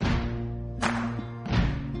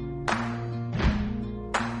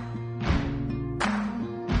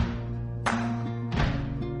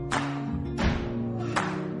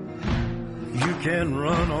can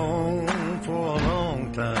run on for a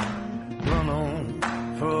long time, run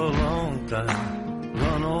on for a long time,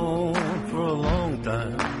 run on for a long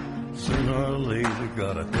time. Sooner or later,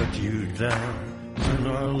 gotta cut you down.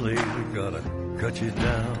 Sooner or later, gotta cut you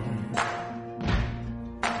down.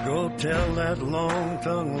 Go tell that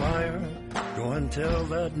long-tongued liar. Go and tell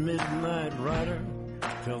that midnight rider.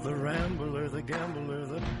 Tell the rambler, the gambler,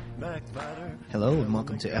 the backbiter. Hello and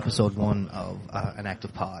welcome to episode 1 of An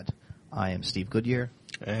Active Pod. I am Steve Goodyear.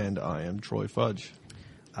 And I am Troy Fudge.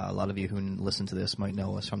 A lot of you who listen to this might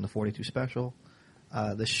know us from the 42 Special.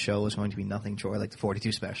 This show is going to be nothing, Troy, like the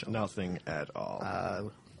 42 Special. Nothing at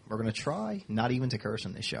all. We're going to try not even to curse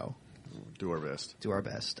on this show. Do our best. Do our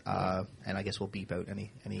best. And I guess we'll beep out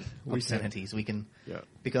any obscenities. We can, yeah.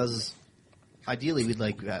 Because ideally we'd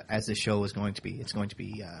like, as this show is going to be, it's going to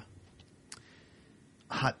be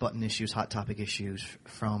hot button issues, hot topic issues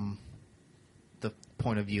from the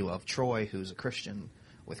point of view of Troy, who's a Christian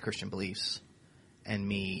with Christian beliefs, and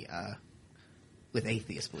me with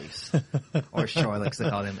atheist beliefs. Or as Troy likes to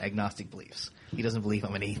call them, agnostic beliefs. He doesn't believe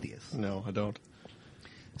I'm an atheist. No, I don't.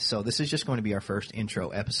 So this is just going to be our first intro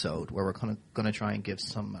episode where we're going to try and give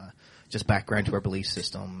some just background to our belief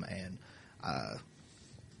system and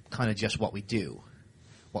kind of just what we do,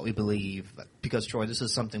 what we believe. Because, Troy, this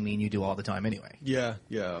is something me and you do all the time anyway. Yeah.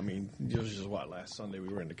 I mean, it was just last Sunday we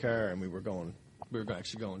were in the car and we were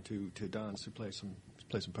actually going to Don's to play some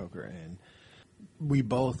poker, and we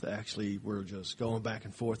both actually were just going back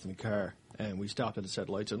and forth in the car, and we stopped at the set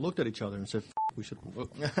lights and looked at each other and said, we should. Oh,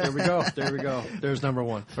 there we go. There's number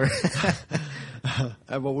one.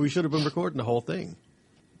 Well, we should have been recording the whole thing,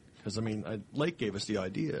 because I mean, Lake gave us the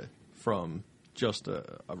idea from just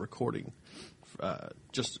a recording,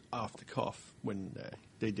 just off the cuff when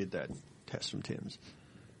they did that test from Tim's.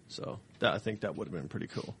 So I think that would have been pretty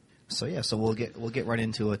cool. So we'll get right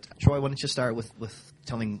into it. Troy, why don't you start with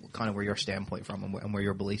telling kind of where your standpoint from and where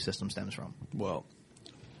your belief system stems from? Well,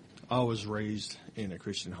 I was raised in a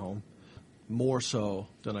Christian home, more so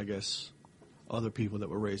than I guess other people that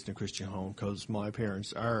were raised in a Christian home, because my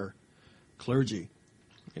parents are clergy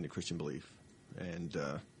in the Christian belief, and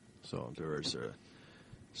so there is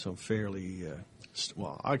some fairly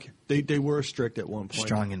they were strict at one point.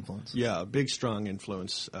 Strong influence. Yeah, a big strong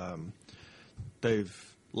influence. They've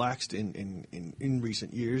laxed in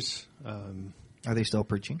recent years. Are they still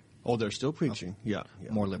preaching? Oh, they're still preaching. Okay. Yeah.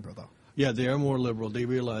 More liberal, though. Yeah, they are more liberal. They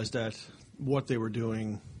realized that what they were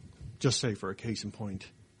doing, just say for a case in point,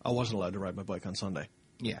 I wasn't allowed to ride my bike on Sunday.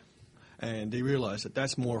 Yeah. And they realized that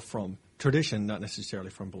that's more from tradition, not necessarily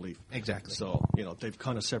from belief. Exactly. So, they've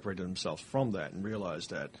kind of separated themselves from that and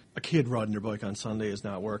realized that a kid riding their bike on Sunday is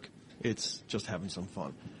not work. It's just having some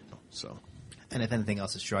fun. So. And if anything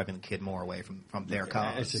else, it's driving the kid more away from their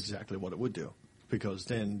cause. That's exactly what it would do. Because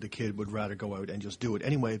then the kid would rather go out and just do it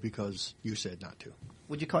anyway because you said not to.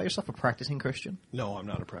 Would you call yourself a practicing Christian? No, I'm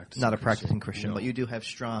not a practicing Christian. Not a practicing Christian, no. But you do have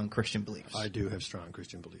strong Christian beliefs. I do have strong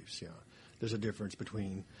Christian beliefs, yeah. There's a difference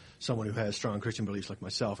between someone who has strong Christian beliefs like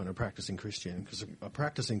myself and a practicing Christian, because a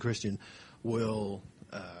practicing Christian will,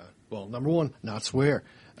 number one, not swear.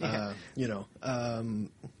 Yeah.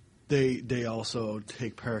 They also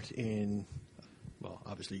take part in,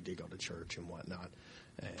 obviously they go to church and whatnot,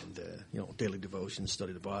 and, daily devotions,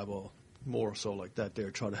 study the Bible, more so like that.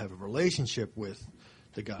 They're trying to have a relationship with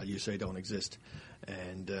the God you say don't exist,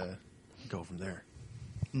 and go from there.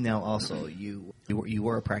 Now, also, you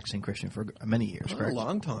were a practicing Christian for many years, correct? A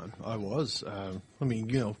long time, I was.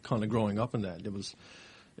 Kind of growing up in that,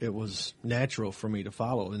 it was natural for me to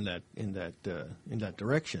follow in that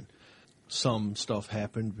direction. Some stuff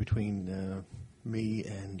happened between me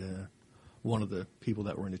and one of the people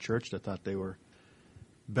that were in the church that thought they were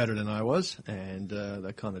better than I was, and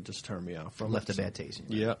that kind of just turned me off from left a bad taste in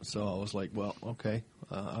your mouth. Yeah, so I was like, well, okay.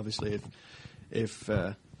 Obviously, if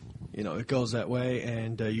it goes that way,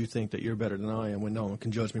 and you think that you're better than I am, when no one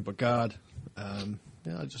can judge me but God, I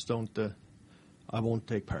just don't. I won't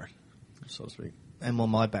take part, so to speak. And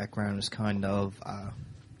my background is kind of,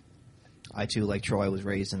 I too, like Troy, was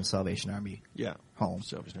raised in the Salvation Army. Yeah, home.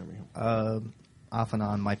 Salvation Army home. Off and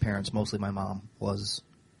on, my parents, mostly my mom, was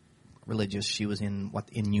religious. She was in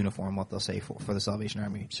uniform, what they'll say for the Salvation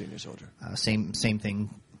Army. Senior soldier. Same thing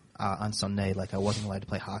on Sunday. Like I wasn't allowed to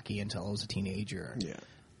play hockey until I was a teenager. Yeah.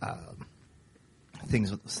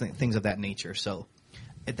 Things of that nature. So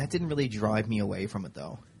that didn't really drive me away from it,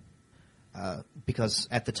 though, because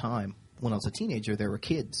at the time when I was a teenager, there were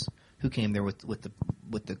kids who came there with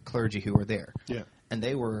the clergy who were there. Yeah. And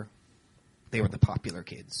they were the popular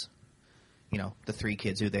kids. The 3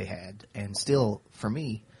 kids who they had. And still, for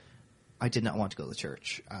me, I did not want to go to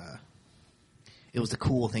church. it was the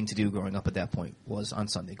cool thing to do growing up at that point was on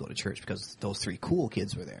Sunday go to church because those 3 cool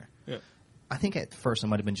kids were there. Yeah. I think at first it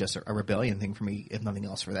might have been just a rebellion thing for me, if nothing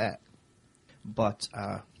else for that. But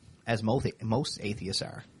as most atheists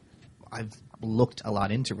are, I've looked a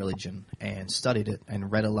lot into religion and studied it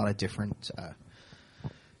and read a lot of different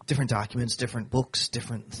documents, different books,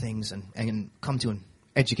 different things, and come to an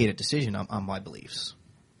educated decision on my beliefs.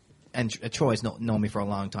 And Troy's known me for a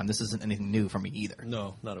long time. This isn't anything new for me either.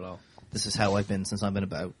 No, not at all. This is how I've been since I've been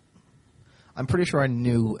about. I'm pretty sure I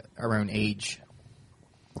knew around age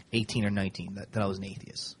 18 or 19 that I was an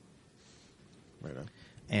atheist. Right on.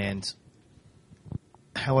 And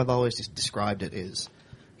how I've always described it is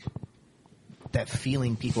that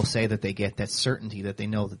feeling people say that they get, that certainty that they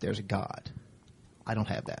know that there's a God. I don't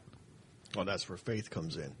have that. Well, that's where faith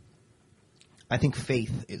comes in. I think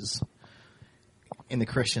faith is, in the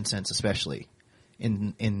Christian sense especially,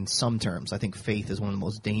 in some terms, I think faith is one of the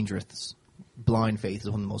most dangerous, blind faith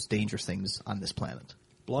is one of the most dangerous things on this planet.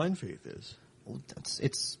 Blind faith is?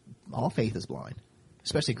 It's all faith is blind,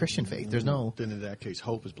 especially Christian faith. There's no... Then in that case,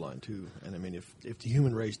 hope is blind too. And I mean, if the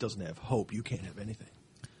human race doesn't have hope, you can't have anything.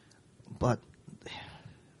 But,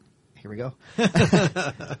 here we go.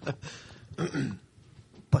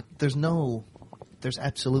 But there's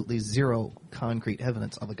absolutely zero concrete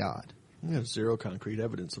evidence of a God. There's zero concrete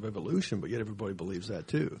evidence of evolution, but yet everybody believes that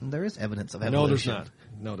too. There is evidence of evolution.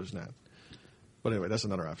 No, there's not. But anyway, that's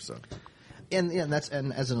another episode. And as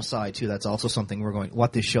an aside too, that's also something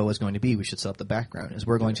what this show is going to be. We should set up the background. Is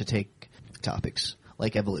we're going to take topics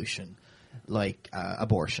like evolution, like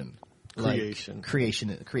abortion, creation,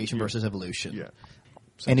 like creation versus evolution. Yeah.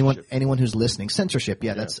 Anyone who's listening, censorship.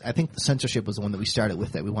 Yeah, Yeah. I think the censorship was the one that we started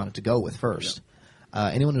with that we wanted to go with first. Yeah.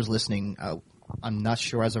 Anyone who's listening, I'm not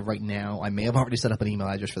sure as of right now. I may have already set up an email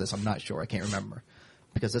address for this. I'm not sure. I can't remember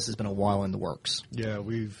because this has been a while in the works. Yeah,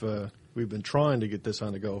 we've been trying to get this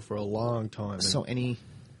on the go for a long time. So any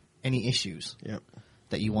issues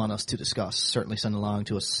that you want us to discuss, certainly send along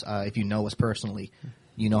to us. If you know us personally,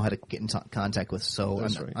 you know how to get in contact with us. So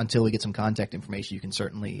right. Until we get some contact information, you can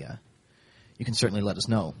certainly let us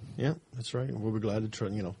know. Yeah, that's right. We'll be glad to try,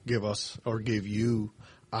 give us or give you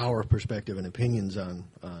our perspective and opinions on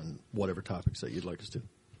whatever topics that you'd like us to.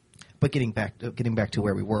 But getting back to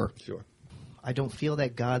where we were. Sure. I don't feel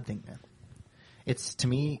that God thing, man. It's, to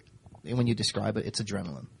me, when you describe it, it's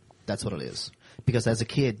adrenaline. That's what it is. Because as a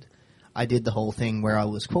kid, I did the whole thing where I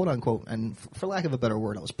was, quote unquote, and for lack of a better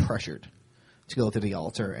word, I was pressured to go to the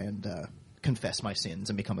altar and confess my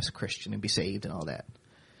sins and become a Christian and be saved and all that.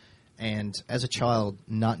 And as a child,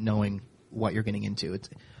 not knowing what you're getting into,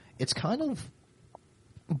 it's kind of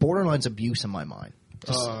borderline abuse in my mind.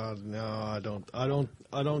 No, I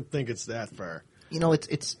don't think it's that far.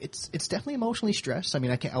 It's definitely emotionally stressed. I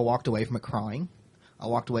mean, I walked away from it crying. I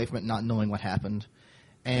walked away from it not knowing what happened,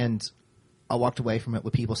 and I walked away from it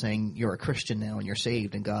with people saying you're a Christian now and you're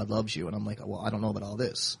saved and God loves you, and I'm like, well, I don't know about all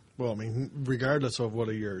this. Well, I mean, regardless of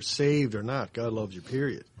whether you're saved or not, God loves you.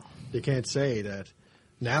 Period. You can't say that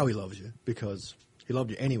now He loves you because He loved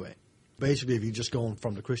you anyway. Basically, if you're just going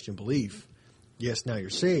from the Christian belief, yes, now you're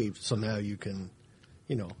saved, so now you can,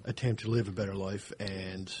 attempt to live a better life,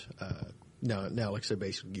 and now, like I said,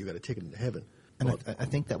 basically you got a ticket into heaven. And I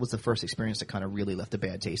think that was the first experience that kind of really left a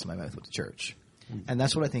bad taste in my mouth with the church. And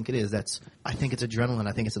that's what I think it is. I think it's adrenaline.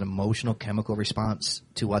 I think it's an emotional chemical response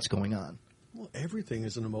to what's going on. Well, everything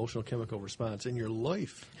is an emotional chemical response in your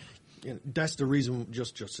life. That's the reason,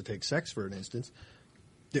 just to take sex for an instance,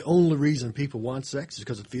 the only reason people want sex is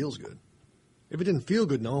because it feels good. If it didn't feel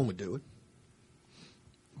good, no one would do it.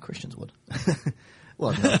 Christians would.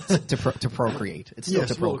 Well, no, to procreate. It's still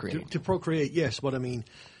to procreate. Well, to procreate, yes. But I mean,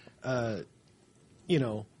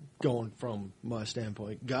 going from my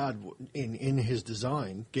standpoint, God, in His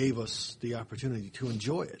design, gave us the opportunity to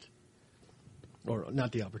enjoy it. Or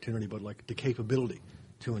not the opportunity, but like the capability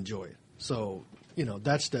to enjoy it. So,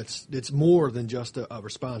 it's more than just a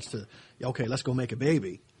response to, okay, let's go make a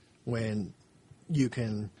baby, when you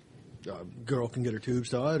can, a girl can get her tubes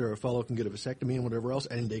tied or a fellow can get a vasectomy and whatever else,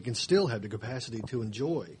 and they can still have the capacity to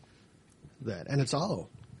enjoy that. And it's all,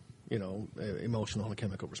 emotional and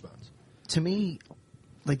chemical response. To me,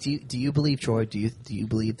 like, do you believe, Troy, do you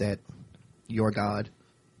believe that your God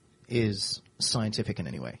is scientific in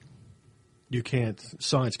any way?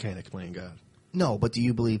 Science can't explain God. No, but do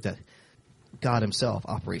you believe that God Himself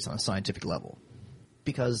operates on a scientific level?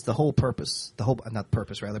 Because the whole point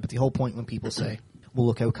when people say, well,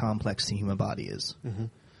 look how complex the human body is. Mm-hmm.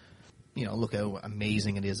 Look how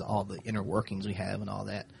amazing it is, all the inner workings we have and all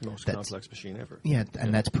that. Most complex machine ever. Yeah,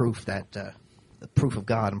 and that's proof that the proof of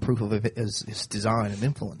God and proof of His design and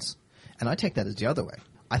influence. And I take that as the other way.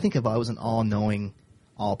 I think if I was an all-knowing,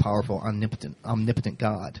 all-powerful, omnipotent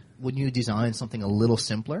God, wouldn't you design something a little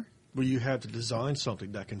simpler? Well, you have to design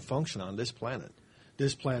something that can function on this planet.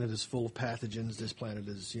 This planet is full of pathogens. This planet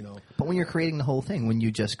is, But when you're creating the whole thing, wouldn't you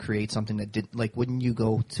just create something that did, like, wouldn't you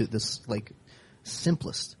go to this, like,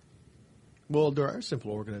 simplest? Well, there are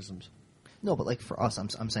simple organisms. No, but, like, for us,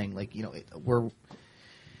 I'm saying, like,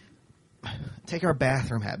 take our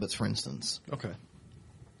bathroom habits, for instance. Okay.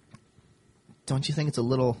 Don't you think it's a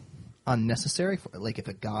little unnecessary, like, if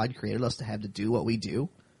a God created us to have to do what we do?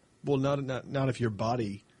 Well, not if your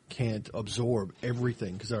body can't absorb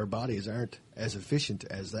everything, because our bodies aren't as efficient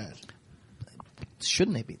as that.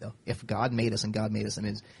 Shouldn't they be, though? If God made us and God made us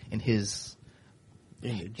in His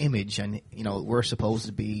image, and we're supposed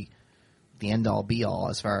to be the end all be all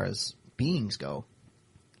as far as beings go,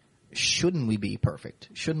 shouldn't we be perfect?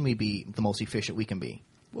 Shouldn't we be the most efficient we can be?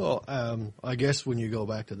 Well, I guess when you go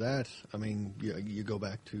back to that, I mean, you go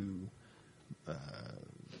back to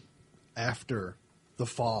after the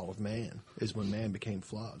fall of man is when man became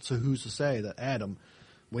flawed. So who's to say that Adam,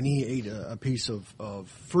 when he ate a piece of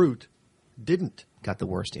fruit, didn't? Got the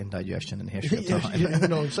worst indigestion in the history of time. You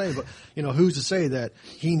know what I'm saying? But, who's to say that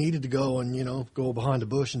he needed to go and, go behind the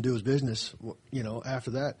bush and do his business,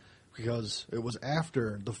 after that? Because it was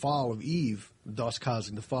after the fall of Eve, thus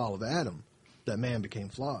causing the fall of Adam, that man became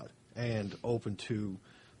flawed and open to,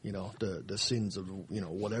 the sins of,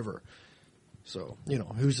 whatever. So,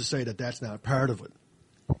 who's to say that that's not part of it?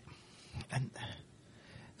 And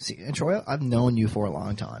Troy, I've known you for a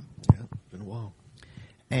long time. Yeah, it's been a while.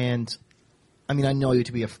 And, I mean, I know you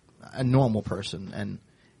to be a normal person and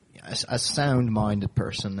a sound-minded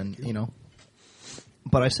person, and,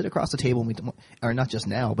 But I sit across the table, or not just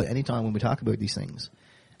now, but anytime when we talk about these things,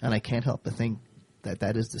 and I can't help but think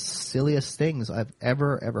that is the silliest things I've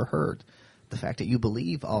ever heard. The fact that you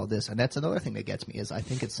believe all this, and that's another thing that gets me, is I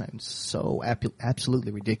think it sounds so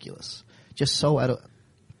absolutely ridiculous. Just so out of...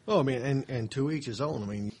 Well, I mean, and to each his own. I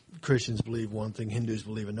mean, Christians believe one thing, Hindus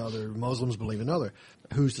believe another, Muslims believe another.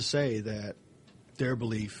 Who's to say that their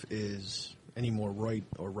belief is any more right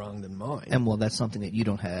or wrong than mine? And, well, that's something that you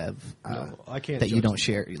don't have, no, I can't that you don't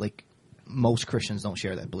share. Like, most Christians don't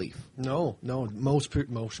share that belief. No, most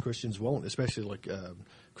Christians won't, especially like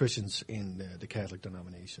Christians in the Catholic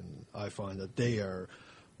denomination. I find that they are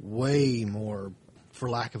way more, for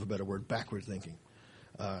lack of a better word, backward thinking.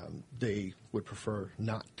 They would prefer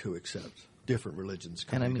not to accept different religions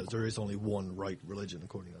because there is only one right religion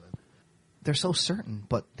according to them. They're so certain,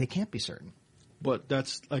 but they can't be certain. But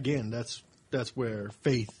that's where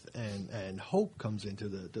faith and hope comes into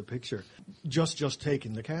the picture. Just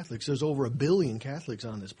taking the Catholics, there's over 1 billion Catholics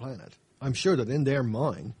on this planet. I'm sure that in their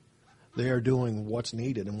mind, they are doing what's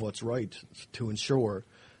needed and what's right to ensure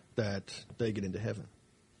that they get into heaven.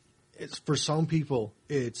 For some people,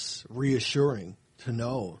 it's reassuring to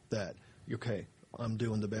know that, okay, I'm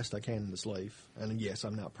doing the best I can in this life, and yes,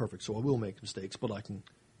 I'm not perfect, so I will make mistakes, but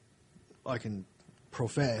I can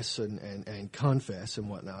profess and confess and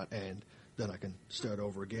whatnot, and then I can start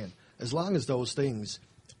over again. As long as those things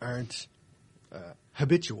aren't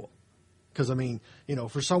habitual. Because, I mean,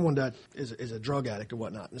 for someone that is a drug addict or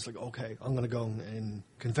whatnot, and it's like, okay, I'm going to go and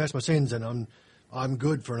confess my sins, and I'm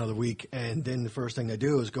good for another week, and then the first thing I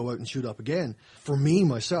do is go out and shoot up again. For me,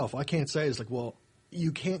 myself, I can't say, it's like, well,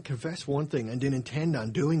 you can't confess one thing and then intend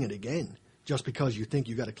on doing it again just because you think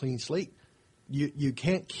you got a clean slate. You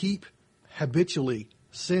can't keep habitually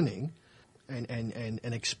sinning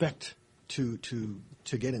and expect to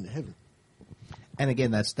get into heaven. And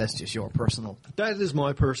again, that's just your personal. That is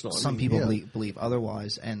my personal. Some people believe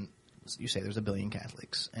otherwise, and you say there's 1 billion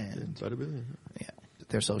Catholics, and about 1 billion. Yeah,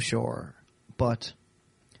 they're so sure. But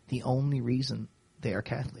the only reason they are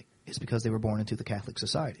Catholic is because they were born into the Catholic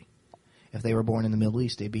society. If they were born in the Middle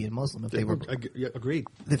East, they'd be a Muslim. If they were agreed.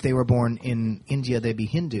 If they were born in India, they'd be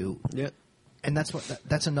Hindu. Yeah. And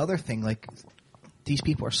that's another thing. Like, these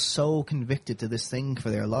people are so convicted to this thing for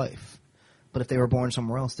their life. But if they were born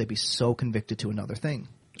somewhere else, they'd be so convicted to another thing.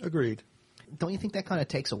 Agreed. Don't you think that kind of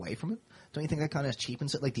takes away from it? Don't you think that kind of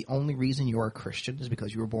cheapens it? Like, the only reason you're a Christian is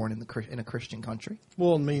because you were born in a Christian country?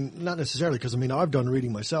 Well, I mean, not necessarily, because, I mean, I've done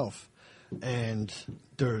reading myself. And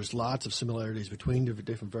there's lots of similarities between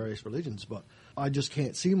different various religions, but I just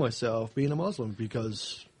can't see myself being a Muslim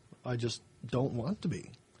because I just don't want to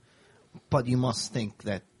be. But you must think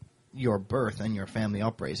that your birth and your family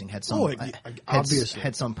upraising had some obviously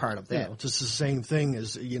had some part of that. It's just the same thing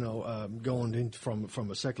as going in from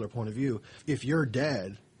a secular point of view. If your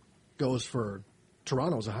dad goes for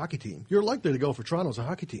Toronto as a hockey team, you're likely to go for Toronto as a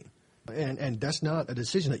hockey team. And that's not a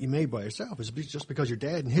decision that you made by yourself. It's just because your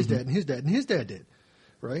dad and his dad and his dad and his dad did.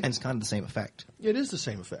 right? And it's kind of the same effect. It is the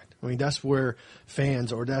same effect. I mean, that's where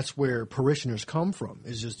fans or that's where parishioners come from.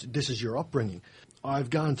 Is just this is your upbringing. I've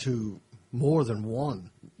gone to more than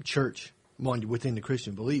one church, mind you, within the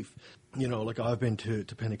Christian belief. You know, like I've been to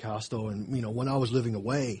Pentecostal, and you know, when I was living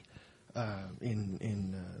away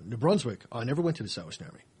in New Brunswick, I never went to the Salvation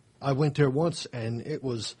Army. I went there once, and it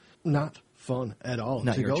was not fun at all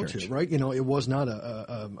Not to your go church. to. Right? You know, it was not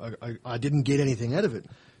I didn't get anything out of it.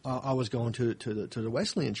 I was going to the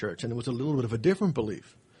Wesleyan church, and it was a little bit of a different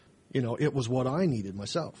belief. You know, it was what I needed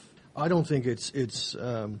myself. I don't think it's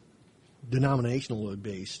denominational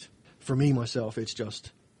based. For me, myself, it's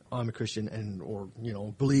just I'm a Christian and or you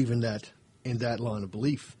know believe in that line of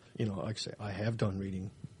belief. You know, like I say, I have done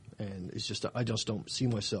reading, and it's just I just don't see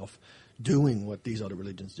myself doing what these other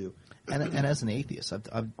religions do. And as an atheist,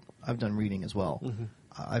 I've done reading as well. Mm-hmm.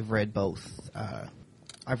 I've read both.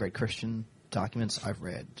 I've read Christian documents. I've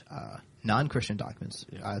read non-Christian documents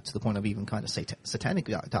to the point of even kind of satanic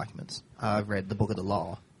documents. I've read the Book of the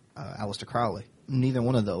Law, Aleister Crowley. Neither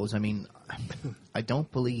one of those. I mean, I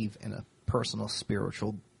don't believe in a personal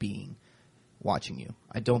spiritual being watching you.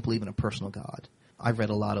 I don't believe in a personal God. I've read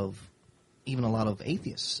a lot of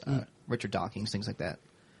atheists, Richard Dawkins, things like that,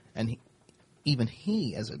 and even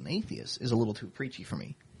he, as an atheist, is a little too preachy for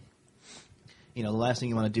me. You know, the last thing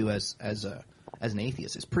you want to do as an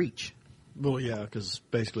atheist is preach. Well, yeah, because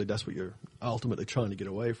basically that's what you're ultimately trying to get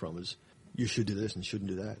away from is you should do this and shouldn't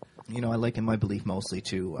do that. You know, I liken my belief mostly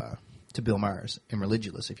to Bill Maher's in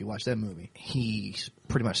Religulous. If you watch that movie, he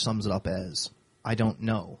pretty much sums it up as, I don't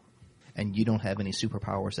know, and you don't have any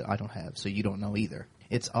superpowers that I don't have, so you don't know either.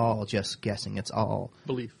 It's all just guessing. It's all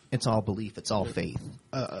Belief. It's all belief. It's all faith.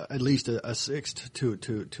 At least a sixth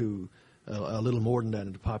to a little more than that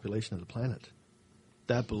in the population of the planet.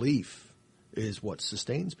 That belief is what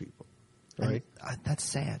sustains people, right? And that's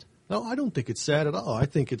sad. No, I don't think it's sad at all. I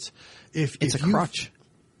think it's It's if a crutch.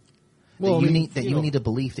 Well, That I mean, you need a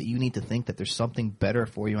belief, that you need to think that there's something better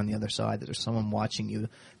for you on the other side, that there's someone watching you,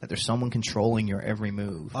 that there's someone controlling your every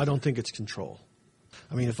move. I don't think it's control.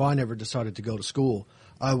 I mean, if I never decided to go to school,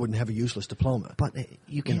 I wouldn't have a useless diploma. But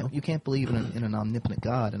you can't believe in an omnipotent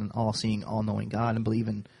God and an all-seeing, all-knowing God and believe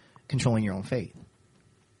in controlling your own fate.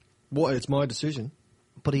 Well, it's my decision.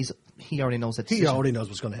 But he already knows that. He decision. already knows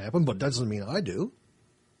what's going to happen, but that doesn't mean I do.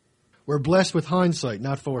 We're blessed with hindsight,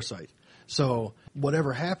 not foresight. So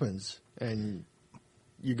whatever happens, and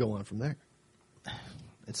you go on from there.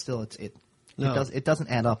 It's still it No. doesn't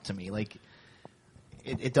add up to me. Like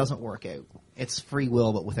it doesn't work out. It's free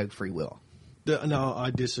will, but without free will. No,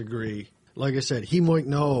 I disagree. Like I said, he might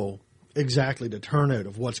know exactly the turnout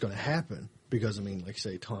of what's going to happen because, I mean, like I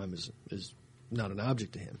say, time is not an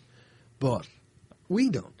object to him. But we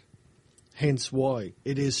don't. Hence why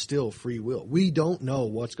it is still free will. We don't know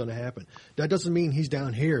what's going to happen. That doesn't mean he's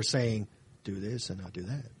down here saying, do this and not do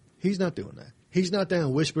that. He's not doing that. He's not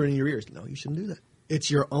down whispering in your ears, no, you shouldn't do that. It's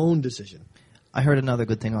your own decision. I heard another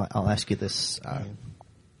good thing. I'll ask you this.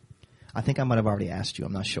 I think I might have already asked you.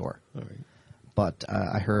 I'm not sure. All right. But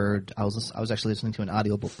I heard I was actually listening to an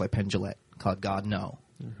audiobook by Penn Jillette called God No.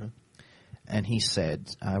 Mm-hmm. And he said,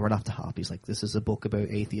 right off the hop, he's like, this is a book about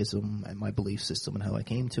atheism and my belief system and how I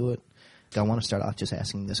came to it. I want to start off just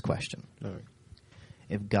asking this question. All right.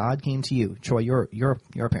 If God came to you, Troy, you're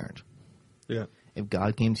a parent. Yeah. If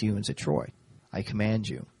God came to you and said, Troy, I command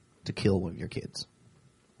you to kill one of your kids,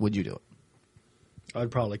 would you do it?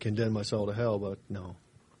 I'd probably condemn my soul to hell, but no.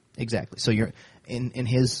 Exactly. So you're in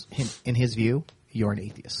his view, you're an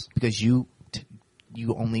atheist because you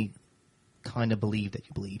only kind of believe that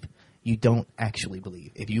you believe. You don't actually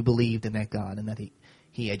believe. If you believed in that God and that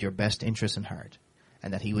he had your best interest in heart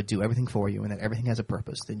and that he would do everything for you and that everything has a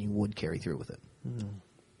purpose, then you would carry through with it.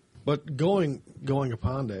 But going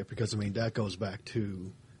upon that, because I mean that goes back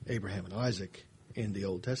to Abraham and Isaac in the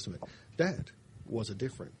Old Testament. That was a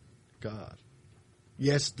different God.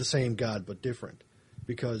 Yes, the same God, but different.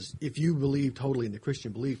 Because if you believe totally in the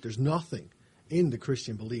Christian belief, there's nothing in the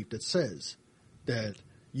Christian belief that says that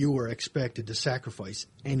you are expected to sacrifice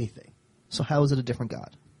anything. So how is it a different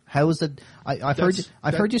God? How is it? I've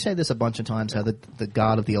heard you say this a bunch of times. How the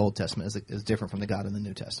God of the Old Testament is different from the God in the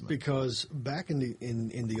New Testament. Because back in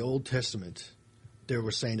the Old Testament, they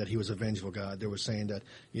were saying that he was a vengeful God. They were saying that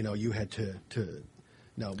you had to.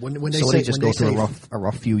 Now, when they so say they just when go they through say, a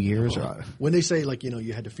rough few years, or when they say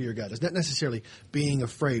you had to fear God, it's not necessarily being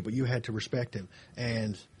afraid, but you had to respect him.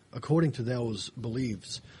 And according to those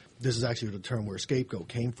beliefs, this is actually the term where scapegoat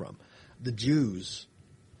came from. The Jews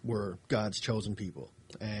were God's chosen people.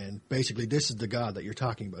 And basically, this is the God that you're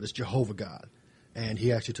talking about. It's Jehovah God. And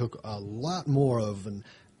he actually took a lot more of an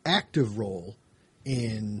active role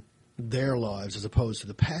in their lives as opposed to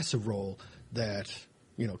the passive role that,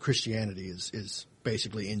 Christianity is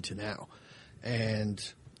basically into now. And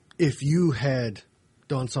if you had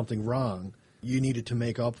done something wrong, you needed to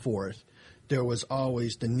make up for it. There was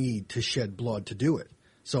always the need to shed blood to do it.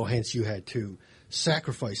 So hence you had to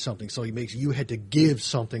sacrifice something. So you had to give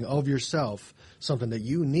something of yourself, something that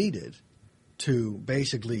you needed to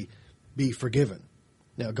basically be forgiven.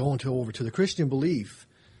 Now going over to the Christian belief,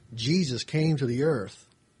 Jesus came to the earth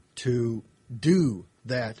to do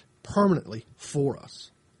that permanently for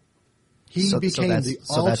us. He became the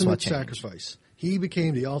ultimate sacrifice. He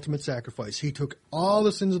became the ultimate sacrifice. He took all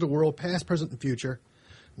the sins of the world, past, present, and future.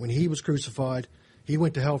 When he was crucified, he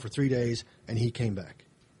went to hell for 3 days, and he came back.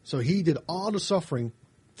 So he did all the suffering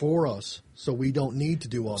for us, so we don't need to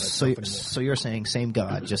do all that stuff anymore. So you're saying same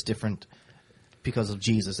God, just different because of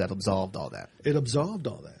Jesus that absolved all that. It absolved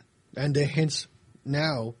all that. And hence,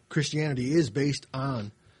 now, Christianity is based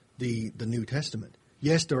on the New Testament.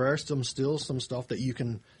 Yes, there are still some stuff that you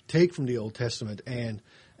can take from the Old Testament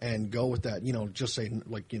and go with that, just say,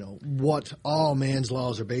 what all man's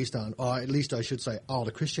laws are based on, or at least I should say all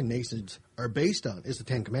the Christian nations are based on, is the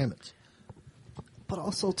Ten Commandments. But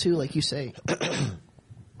also, too, like you say,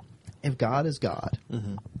 if God is God,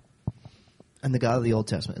 mm-hmm. and the God of the Old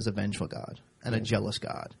Testament is a vengeful God and a jealous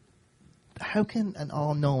God, how can an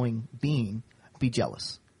all-knowing being be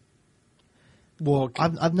jealous? Well,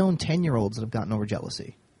 I've known 10-year-olds that have gotten over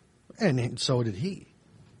jealousy. And so did he.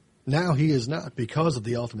 Now he is not because of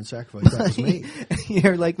the ultimate sacrifice that was made.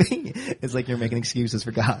 You're like me. It's like you're making excuses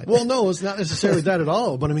for God. Well, no, it's not necessarily that at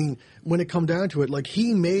all. But I mean, when it comes down to it,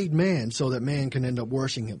 he made man so that man can end up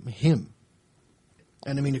worshiping him.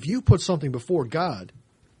 And I mean, if you put something before God,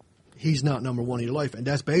 he's not number one in your life. And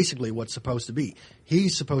that's basically what's supposed to be.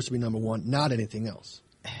 He's supposed to be number one, not anything else.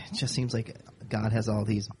 It just seems like God has all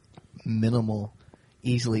these minimal,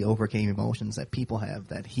 easily overcame emotions that people have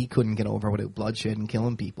that he couldn't get over without bloodshed and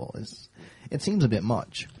killing people. It seems a bit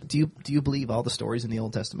much. Do you believe all the stories in the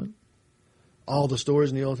Old Testament? All the stories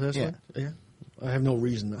in the Old Testament? Yeah. I have no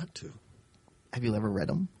reason not to. Have you ever read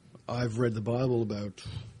them? I've read the Bible about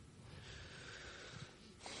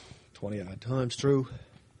 20-odd times, true.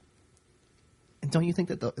 And don't you think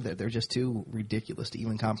that they're just too ridiculous to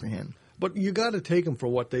even comprehend? But you got to take them for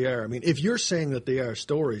what they are. I mean, if you're saying that they are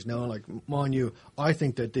stories, now, mind you, I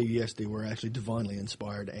think that they were actually divinely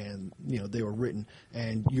inspired, and they were written,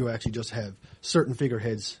 and you actually just have certain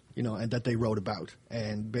figureheads, and that they wrote about,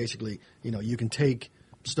 and basically, you can take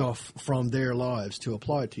stuff from their lives to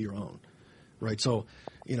apply it to your own, right? So,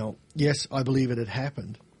 yes, I believe it had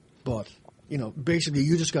happened, but basically,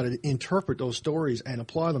 you just got to interpret those stories and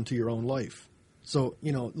apply them to your own life. So,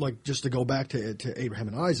 just to go back to Abraham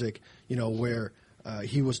and Isaac, where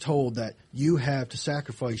he was told that you have to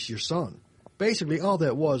sacrifice your son. Basically, all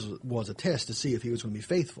that was a test to see if he was going to be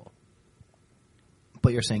faithful.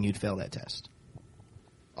 But you're saying you'd fail that test.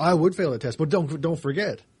 I would fail that test, but don't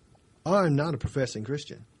forget, I'm not a professing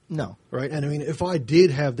Christian. No. Right? And I mean, if I did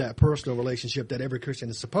have that personal relationship that every Christian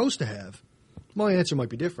is supposed to have, my answer might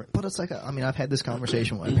be different. But it's like, I've had this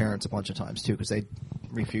conversation with my parents a bunch of times, too, because they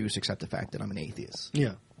refuse to accept the fact that I'm an atheist.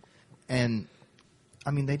 Yeah. And,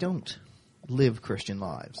 they don't live Christian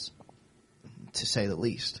lives, to say the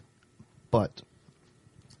least. But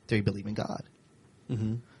they believe in God.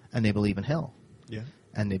 Mm-hmm. And they believe in hell. Yeah.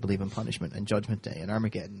 And they believe in punishment and Judgment Day and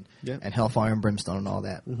Armageddon. Yeah. And hellfire and brimstone and all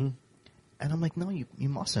that. Mm-hmm. And I'm like, no, you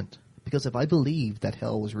mustn't. Because if I believed that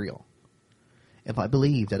hell was real, if I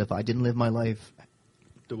believed that if I didn't live my life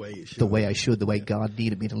the way you should, the way God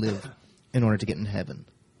needed me to live in order to get in heaven,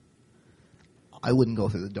 I wouldn't go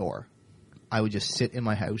through the door. I would just sit in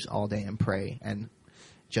my house all day and pray and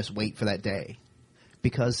just wait for that day.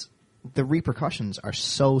 Because the repercussions are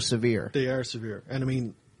so severe. They are severe.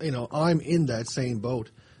 And I'm in that same boat.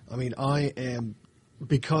 I am,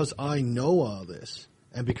 because I know all this,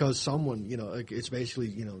 and because someone, it's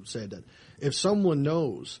basically, said that if someone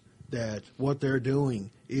knows that what they're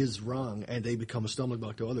doing is wrong and they become a stumbling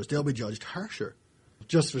block to others, they'll be judged harsher.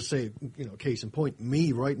 Just for say, case in point,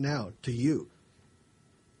 me right now to you.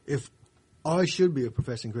 If I should be a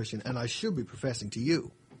professing Christian and I should be professing to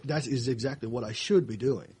you, that is exactly what I should be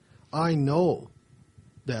doing. I know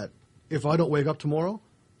that if I don't wake up tomorrow,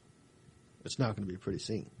 it's not going to be a pretty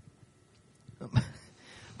scene.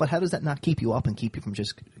 But how does that not keep you up and keep you from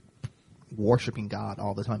just worshiping God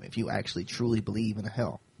all the time if you actually truly believe in a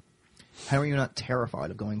hell? How are you not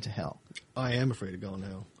terrified of going to hell? I am afraid of going to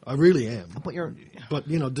hell. I really am. But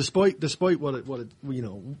despite what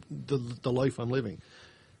the life I'm living,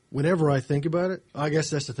 whenever I think about it, I guess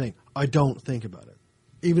that's the thing. I don't think about it,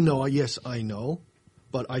 even though yes, I know,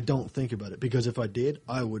 but I don't think about it, because if I did,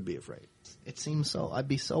 I would be afraid. It seems so. I'd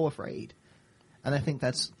be so afraid. And I think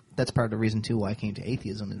that's part of the reason, too, why I came to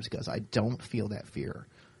atheism, is because I don't feel that fear.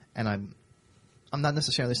 And I'm not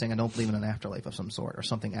necessarily saying I don't believe in an afterlife of some sort or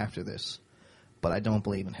something after this, but I don't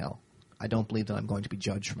believe in hell. I don't believe that I'm going to be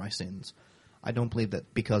judged for my sins. I don't believe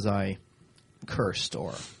that because I cursed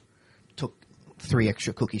or took 3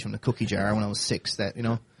 extra cookies from the cookie jar when I was 6, that,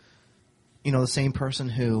 the same person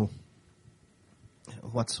who,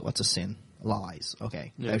 what's a sin? Lies.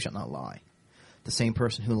 Okay, Yeah. Thou shalt not lie. The same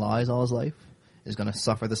person who lies all his life is going to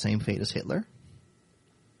suffer the same fate as Hitler.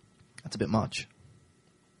 That's a bit much.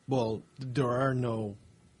 Well, there are no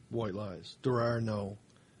white lies. There are no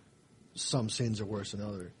some sins are worse than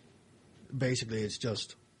others. Basically, it's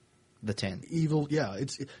just The 10. evil. Yeah,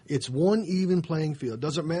 it's one even playing field.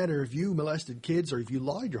 Doesn't matter if you molested kids or if you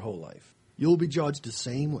lied your whole life. You'll be judged the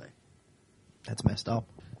same way. That's messed up.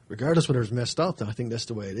 Regardless whether it's messed up, I think that's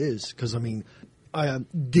the way it is. Because,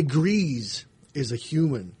 degrees is a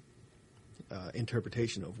human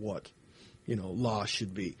interpretation of what, law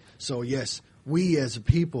should be. So, yes, we as a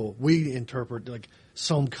people, we interpret like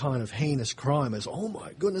some kind of heinous crime as, oh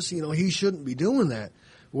my goodness, he shouldn't be doing that.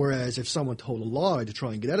 Whereas if someone told a lie to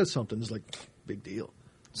try and get out of something, it's like, big deal.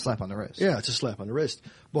 Slap on the wrist. Yeah, it's a slap on the wrist.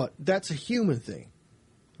 But that's a human thing,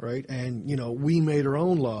 right? And, we made our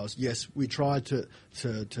own laws. Yes, we tried to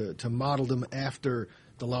model them after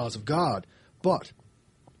the laws of God, but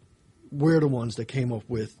we're the ones that came up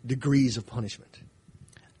with degrees of punishment.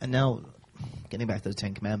 And now, getting back to the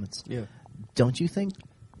 10 Commandments. Yeah. Don't you think,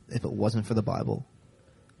 if it wasn't for the Bible,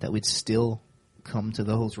 that we'd still come to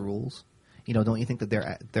those rules? Don't you think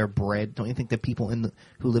that they're bred? Don't you think that people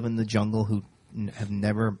who live in the jungle who have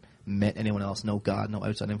never met anyone else, no God, no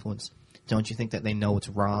outside influence, don't you think that they know it's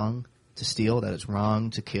wrong to steal, that it's wrong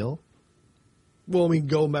to kill? Well,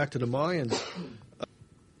 going back to the Mayans,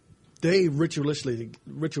 they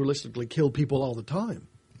ritualistically killed people all the time.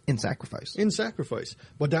 In sacrifice. In sacrifice.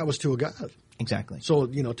 But that was to a god. Exactly. So,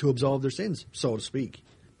 to absolve their sins, so to speak.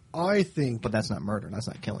 I think... But that's not murder. That's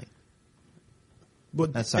not killing.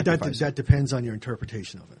 But That's that sacrifice. that depends on your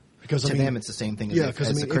interpretation of it. Because To them, it's the same thing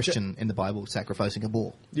as a Christian in the Bible sacrificing a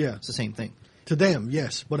bull. Yeah. It's the same thing. To them,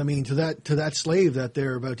 yes. But to that slave that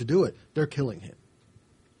they're about to do it, they're killing him.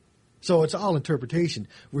 So it's all interpretation,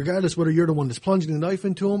 regardless whether you're the one that's plunging the knife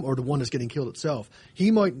into him or the one that's getting killed itself.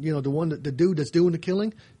 He might, the dude that's doing the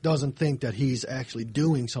killing doesn't think that he's actually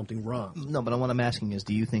doing something wrong. No, but what I'm asking is,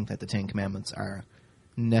 do you think that the 10 Commandments are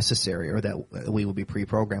necessary, or that we will be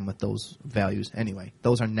pre-programmed with those values anyway?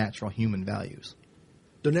 Those are natural human values.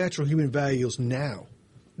 The natural human values now,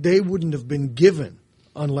 they wouldn't have been given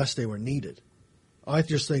unless they were needed. I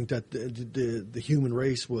just think that the human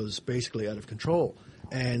race was basically out of control,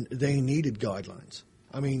 and they needed guidelines.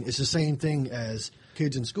 It's the same thing as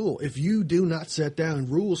kids in school. If you do not set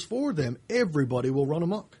down rules for them, everybody will run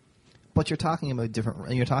amok. But you're talking about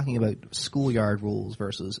you're talking about schoolyard rules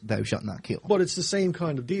versus thou shalt not kill. But it's the same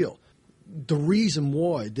kind of deal. The reason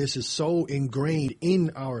why this is so ingrained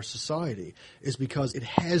in our society is because it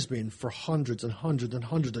has been for hundreds and hundreds and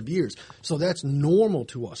hundreds of years. So that's normal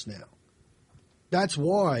to us now. That's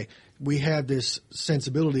why we have this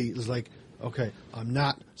sensibility. It's like, okay, I'm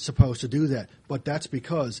not supposed to do that. But that's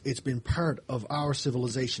because it's been part of our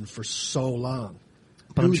civilization for so long.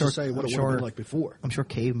 But Who's to say what it would have been like before? I'm sure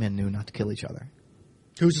cavemen knew not to kill each other.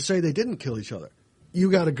 Who's to say they didn't kill each other?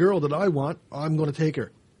 You got a girl that I want, I'm going to take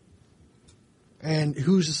her. And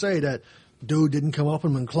who's to say that dude didn't come up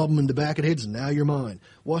and club him in the back of the head and now you're mine?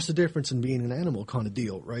 What's the difference in being an animal kind of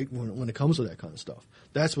deal, right, when it comes to that kind of stuff?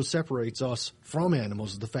 That's what separates us from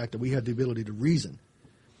animals, is the fact that we have the ability to reason.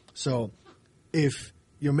 So if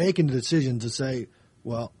you're making the decision to say,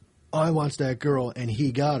 well, I wants that girl and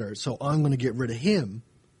he got her, so I'm going to get rid of him,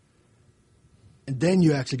 and then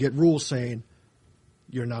you actually get rules saying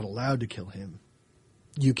you're not allowed to kill him.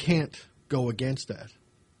 You can't go against that.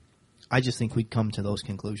 I just think we'd come to those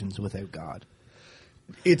conclusions without God.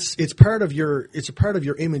 It's part of your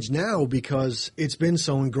image now because it's been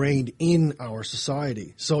so ingrained in our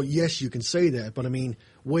society. So yes, you can say that, but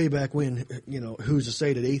way back when, who's to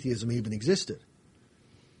say that atheism even existed?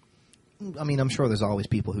 I'm sure there's always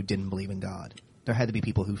people who didn't believe in God. There had to be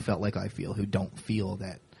people who felt like I feel, who don't feel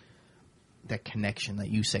that connection that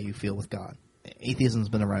you say you feel with God. Atheism's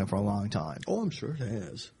been around for a long time. Oh, I'm sure it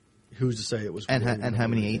has. Who's to say it was? And how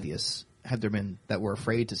many atheists have there been that were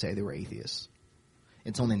afraid to say they were atheists?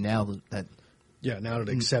 It's only now that... Yeah, now that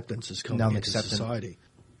acceptance has come into society.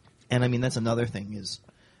 And that's another thing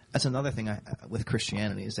with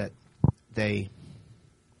Christianity, is that I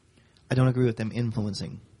don't agree with them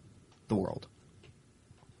influencing the world.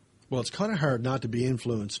 Well, it's kind of hard not to be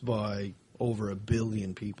influenced by over 1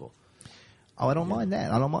 billion people. Oh, I don't mind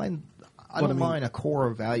that. I don't mind a core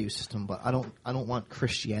value system, but I don't want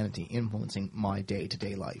Christianity influencing my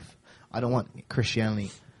day-to-day life. I don't want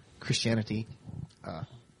Christianity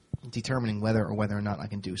determining whether or not I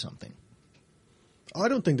can do something. I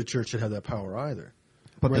don't think the church should have that power either.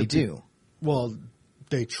 But they do. Well,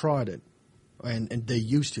 they tried it, and they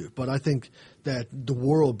used to. But I think that the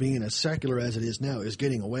world, being as secular as it is now, is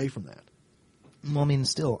getting away from that. Well, I mean,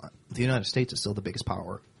 still, the United States is still the biggest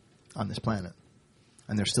power on this planet.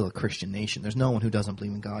 And they're still a Christian nation. There's no one who doesn't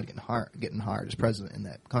believe in God getting hired as president in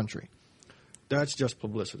that country. That's just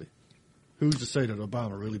publicity. Who's to say that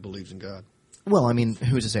Obama really believes in God? Well, I mean,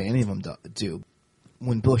 who's to say any of them do?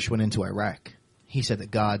 When Bush went into Iraq, he said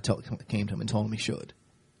that God came to him and told him he should.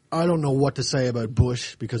 I don't know what to say about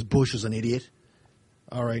Bush because Bush is an idiot.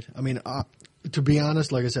 All right? I mean, to be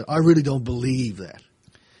honest, like I said, I really don't believe that.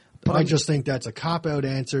 But I just think that's a cop-out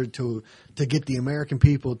answer to get the American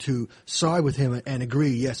people to side with him and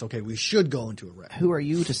agree, yes, okay, we should go into Iraq. Who are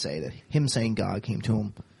you to say that him saying God came to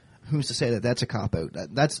him? Who's to say that that's a cop-out?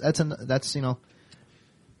 That's you know,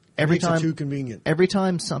 every Makes time it too convenient. Every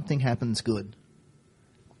time something happens good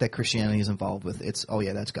that Christianity is involved with, it's oh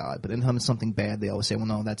yeah, that's God. But anytime it's something bad, they always say, well,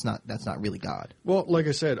 no, that's not really God. Well, like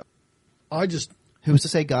I said, who's to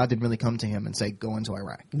say God didn't really come to him and say go into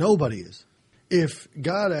Iraq? Nobody is. If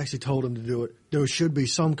God actually told him to do it, there should be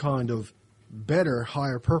some kind of better,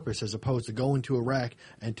 higher purpose as opposed to going to Iraq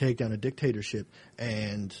and take down a dictatorship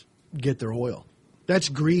and get their oil. That's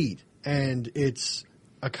greed, and it's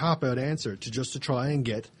a cop-out answer to try and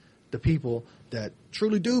get the people that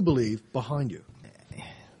truly do believe behind you.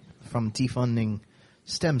 From defunding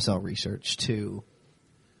stem cell research to,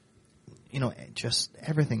 you know, just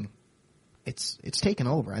everything. It's taken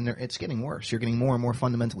over, and it's getting worse. You're getting more and more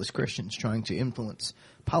fundamentalist Christians trying to influence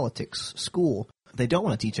politics, school. They don't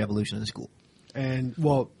want to teach evolution in school. And,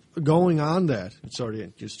 well, going on that, sorry to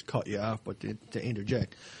just cut you off, but to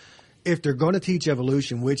interject, if they're going to teach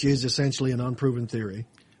evolution, which is essentially an unproven theory.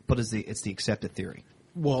 But it's the accepted theory.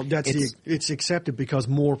 Well, it's accepted because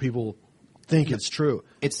more people think it's true.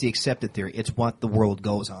 It's the accepted theory. It's what the world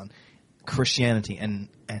goes on. Christianity and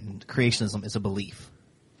creationism is a belief.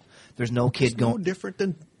 There's no kid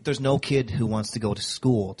There's no kid who wants to go to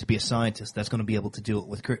school to be a scientist that's going to be able to do it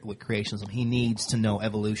with creationism. He needs to know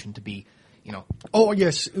evolution to be, you know. Oh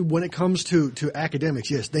yes, when it comes to academics,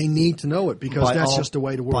 yes, they need to know it because that's just the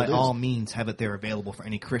way the world is. By all means, have it there available for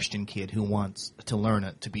any Christian kid who wants to learn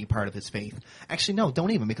it to be part of his faith. Actually, no,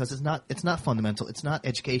 don't even, because it's not fundamental. It's not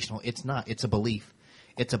educational. It's a belief.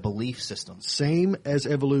 It's a belief system. Same as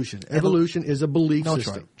evolution. Evolution is a belief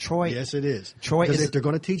system. Troy. Yes, it is. Because if they're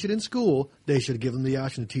going to teach it in school, they should give them the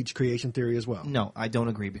option to teach creation theory as well. No, I don't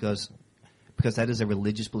agree because that is a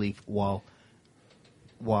religious belief. While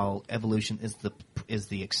evolution is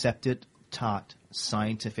the accepted, taught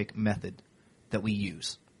scientific method that we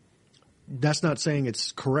use. That's not saying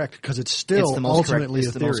it's correct because it's still ultimately a theory.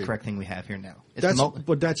 It's the most correct thing we have here now.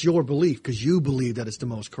 But that's your belief because you believe that it's the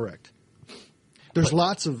most correct. There's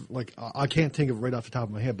lots of, I can't think of it right off the top of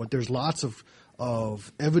my head, but there's lots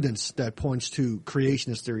of evidence that points to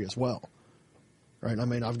creationist theory as well. Right? I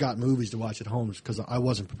mean, I've got movies to watch at home because I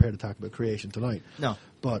wasn't prepared to talk about creation tonight. No.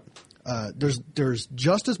 But there's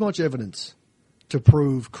just as much evidence to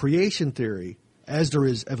prove creation theory as there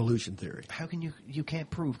is evolution theory. How can you can't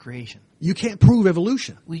prove creation? You can't prove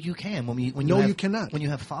evolution. Well, you can. You cannot. When you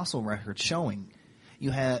have fossil records showing,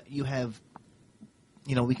 you have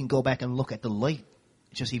you know, we can go back and look at the light,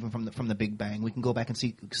 just even from the Big Bang. We can go back and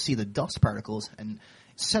see the dust particles and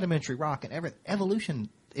sedimentary rock and everything. Evolution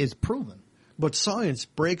is proven. But science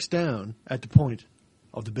breaks down at the point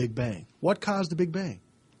of the Big Bang. What caused the Big Bang?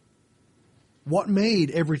 What made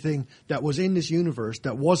everything that was in this universe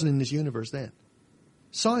that wasn't in this universe then?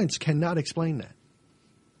 Science cannot explain that.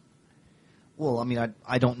 Well, I mean,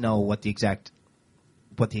 I don't know what the exact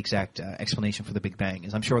explanation for the Big Bang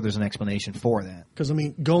is. I'm sure there's an explanation for that. Because I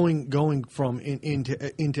mean, going from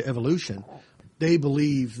into evolution, they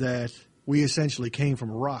believe that we essentially came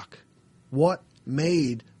from a rock. What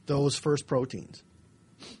made those first proteins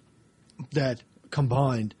that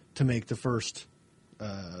combined to make the first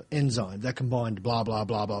enzyme that combined blah blah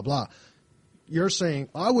blah blah blah? You're saying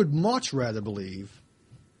I would much rather believe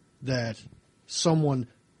that someone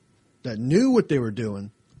that knew what they were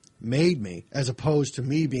doing made me, as opposed to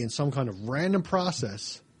me being some kind of random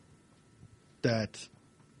process that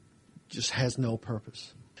just has no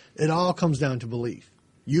purpose. It all comes down to belief.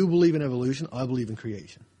 You believe in evolution, I believe in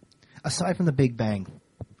creation. Aside from the Big Bang,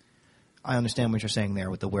 I understand what you're saying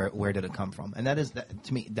there with the where did it come from. And that is,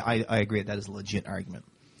 to me, I agree that is a legit argument.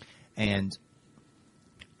 And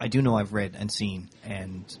I do know I've read and seen,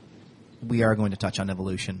 and we are going to touch on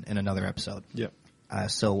evolution in another episode. Yep.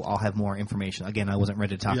 So I'll have more information. Again, I wasn't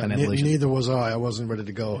ready to talk Yeah, on evolution. neither was I. I wasn't ready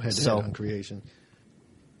to go head to head on creation.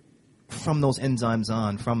 From those enzymes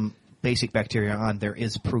on, from basic bacteria on, there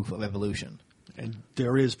is proof of evolution. And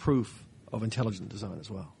there is proof of intelligent design as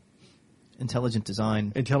well. Intelligent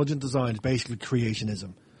design. Intelligent design is basically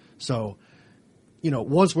creationism. So,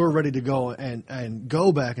 once we're ready to go and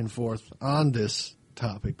go back and forth on this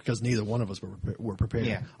topic, because neither one of us were prepared,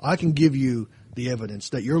 Yeah. I can give you the evidence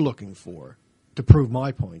that you're looking for to prove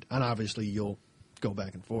my point, and obviously you'll go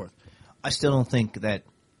back and forth. I still don't think that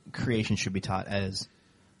creation should be taught as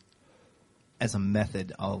a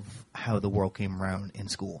method of how the world came around in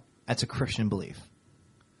school. That's a Christian belief.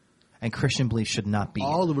 And Christian belief should not be...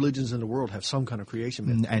 All the religions in the world have some kind of creation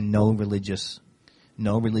myth. And no religious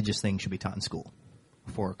thing should be taught in school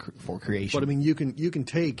for creation. But I mean, you can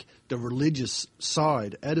take the religious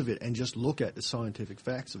side out of it and just look at the scientific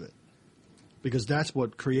facts of it, because that's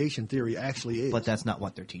what creation theory actually is. But that's not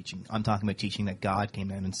what they're teaching. I'm talking about teaching that God came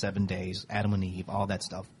down in 7 days, Adam and Eve, all that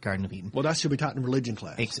stuff, Garden of Eden. Well, that should be taught in religion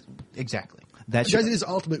class. Exactly. That is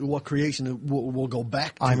ultimately what creation will go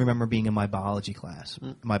back to. I remember being in my biology class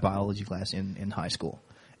in high school,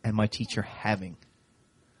 and my teacher having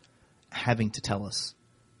to tell us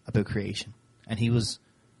about creation. And he was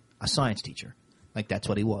a science teacher. Like, that's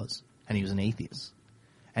what he was. And he was an atheist.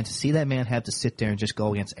 And to see that man have to sit there and just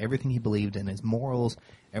go against everything he believed in, his morals,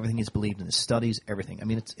 everything he's believed in, his studies, everything. I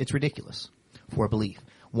mean, it's ridiculous for a belief.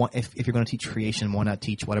 If you're going to teach creation, why not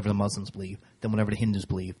teach whatever the Muslims believe, then whatever the Hindus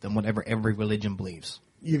believe, then whatever every religion believes?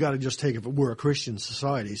 You got to just take it. We're a Christian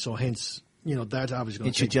society, so hence, that's obviously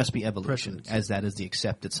going to It should just be evolution, precedence. as that is the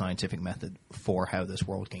accepted scientific method for how this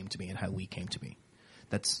world came to be and how we came to be.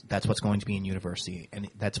 That's what's going to be in university, and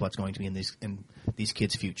that's what's going to be in these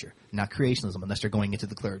kids' future. Not creationism, unless they're going into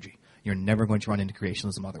the clergy. You're never going to run into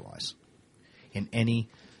creationism otherwise. In any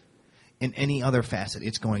other facet,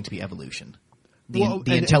 it's going to be evolution.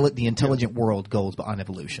 The intelligent world goes on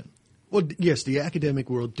evolution. Well, yes, the academic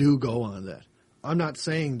world do go on that. I'm not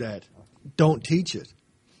saying that don't teach it.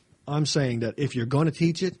 I'm saying that if you're going to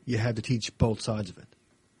teach it, you have to teach both sides of it.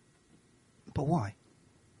 But why?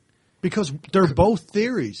 Because they're both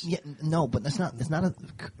theories. Yeah, no, but that's not. It's not a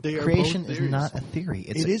They are creation both is theories. not a theory.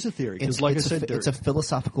 It is a theory, 'cause like I said, it's a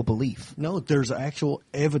philosophical belief. No, there's actual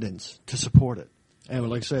evidence to support it. And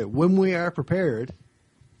like I say, when we are prepared,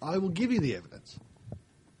 I will give you the evidence.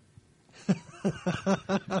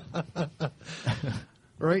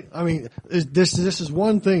 Right? I mean, this is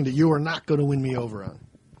one thing that you are not going to win me over on.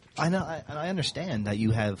 I know, and I understand that you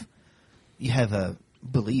have a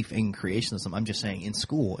belief in creationism. I'm just saying, in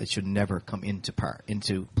school, it should never come into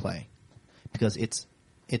play, because it's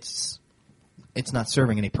not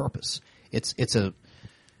serving any purpose. It's a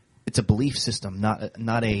belief system,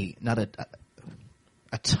 not a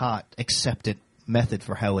taught, accepted method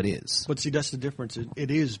for how it is. But see, that's the difference. It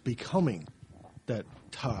is becoming that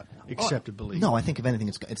taught, accepted belief. No, I think if anything,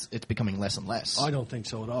 it's becoming less and less. I don't think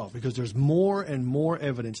so at all, because there's more and more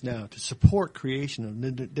evidence now to support creation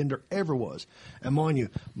than there ever was. And mind you,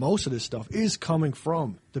 most of this stuff is coming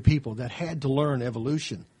from the people that had to learn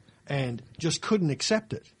evolution and just couldn't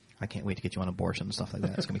accept it. I can't wait to get you on abortion and stuff like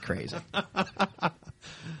that. It's going to be crazy. I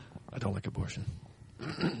don't like abortion.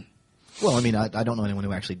 Well, I mean, I don't know anyone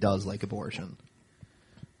who actually does like abortion.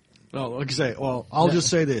 No, like I say, well, I'll just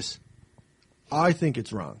say this. I think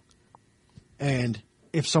it's wrong. And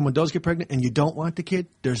if someone does get pregnant and you don't want the kid,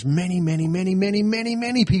 there's many, many, many, many, many,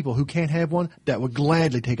 many people who can't have one that would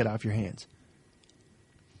gladly take it off your hands.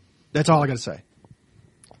 That's all I got to say.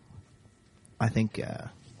 I think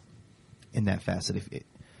in that facet,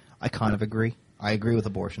 I kind of agree. I agree with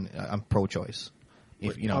abortion. I'm pro-choice.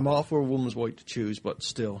 I'm all for a woman's right to choose, but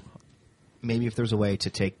still. Maybe if there's a way to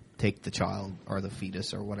take the child or the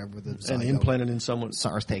fetus or whatever and implant it in someone,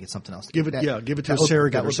 or take it something else. Give it to a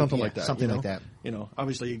surrogate or something like that. Something like that.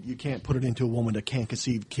 Obviously you can't put it into a woman that can't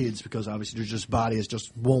conceive kids, because obviously there's just bodies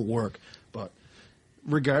just won't work. But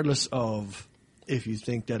regardless of if you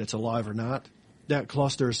think that it's alive or not, that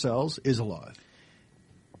cluster of cells is alive.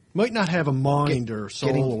 Might not have a mind or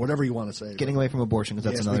soul or whatever you want to say. Getting away from abortion,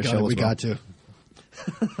 because that's another show as well. We got to.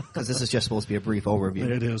 Because this is just supposed to be a brief overview.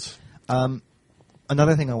 It is.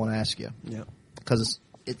 Another thing I want to ask you, yeah, because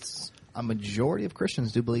it's a majority of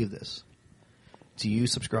Christians do believe this. Do you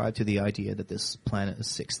subscribe to the idea that this planet is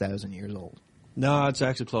 6,000 years old? No, it's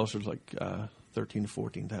actually closer to like 13 to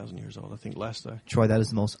 14,000 years old, I think, last time. Troy, that is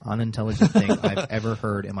the most unintelligent thing I've ever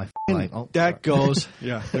heard in my life. Oh, that goes,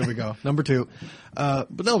 yeah, there we go. Number 2.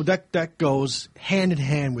 But no, that goes hand in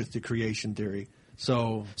hand with the creation theory.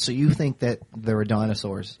 So you think that there were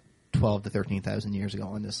dinosaurs 12 to 13,000 years ago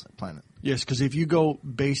on this planet? yes, because if you go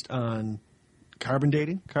based on carbon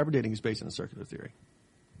dating is based on a circular theory.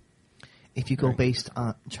 If you go Right. based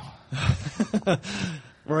on...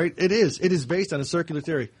 Right, it is. It is based on a circular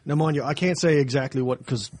theory. Now, mind you, I can't say exactly what,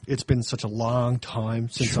 because it's been such a long time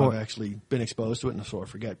since Sure. I've actually been exposed to it, and so I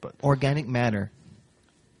forget. But Organic matter,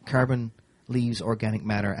 carbon leaves organic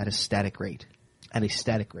matter at a static rate. At a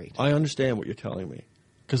static rate. I understand what you're telling me,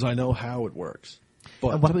 because I know how it works. But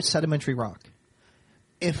And what about sedimentary rock?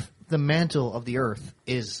 If the mantle of the Earth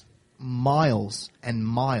is miles and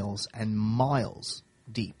miles and miles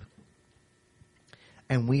deep,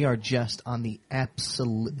 and we are just on the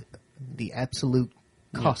absolute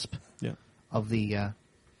cusp yeah, of the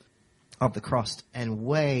crust, and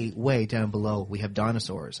way, way down below we have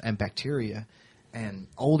dinosaurs and bacteria and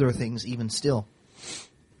older things even still.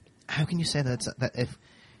 How can you say that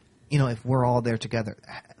if we're all there together,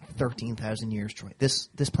 13,000 years, Troy? This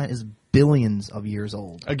planet is billions of years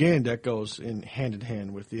old. again, that goes in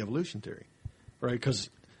hand with the evolution theory, right? Because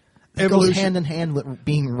It goes hand in hand with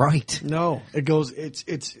being right. No, it goes.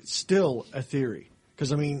 It's still a theory.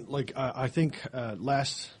 Because I mean, like I think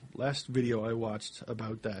last video I watched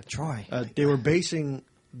about that, Troy. they were basing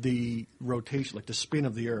the rotation, like the spin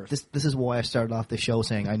of the Earth. This is why I started off the show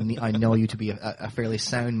saying I know you to be a fairly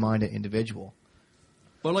sound-minded individual.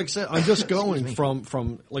 Well, like I said, I'm just going me.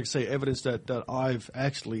 from like say evidence that I've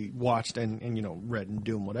actually watched and read and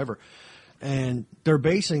doing whatever, and they're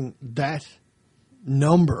basing that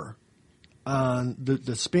number on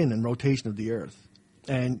the spin and rotation of the Earth,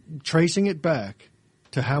 and tracing it back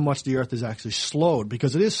to how much the Earth is actually slowed,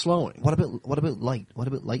 because it is slowing. What about light? What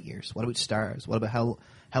about light years? What about stars? What about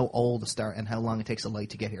how old a star and how long it takes a light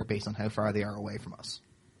to get here based on how far they are away from us?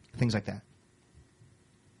 Things like that.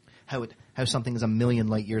 How something is a million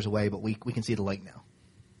light years away, but we can see the light now.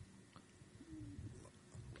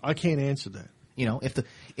 I can't answer that. You know,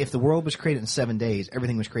 if the world was created in 7 days,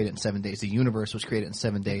 everything was created in 7 days. The universe was created in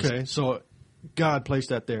 7 days. Okay, so God placed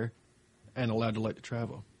that there and allowed the light to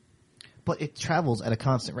travel. But it travels at a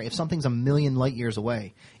constant rate. If something's a million light years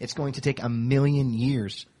away, it's going to take a million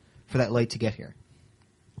years for that light to get here.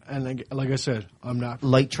 And like I said, I'm not.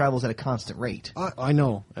 Light travels at a constant rate. I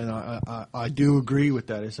know, and I do agree with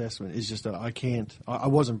that assessment. It's just that I can't. I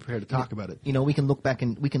wasn't prepared to talk about it. You know, we can look back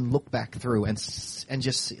through and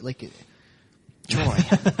just see, like, Troy.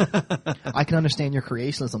 I can understand your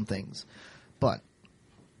creationism things, but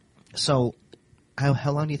so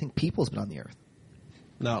how long do you think people's been on the Earth?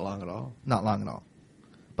 Not long at all. Not long at all.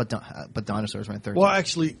 But dinosaurs ran 30. Well,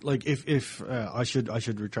 actually, like if I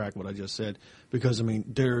should retract what I just said, because I mean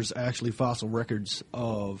there's actually fossil records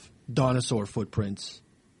of dinosaur footprints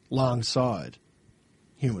alongside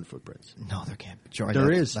human footprints. No, there can't be. Troy,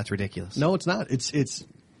 There is. That's ridiculous. No, it's not. It's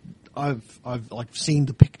I've like seen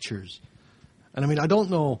the pictures, and I mean I don't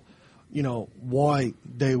know, why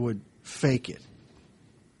they would fake it.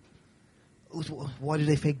 Why do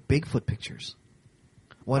they fake Bigfoot pictures?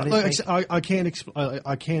 Why do they Like, fake...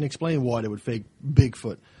 I can't explain why they would fake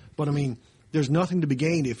Bigfoot, but I mean, there's nothing to be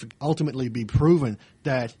gained if it ultimately be proven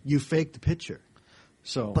that you faked the picture.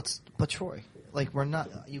 So, But Troy, like, we're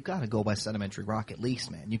not. You got to go by sedimentary rock at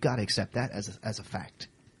least, man. You got to accept that as a fact.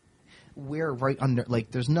 We're right under.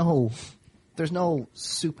 Like, there's no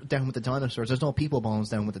soup down with the dinosaurs. There's no people bones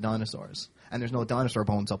down with the dinosaurs, and there's no dinosaur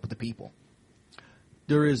bones up with the people.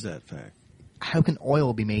 there is that fact. How can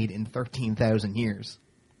oil be made in 13,000 years?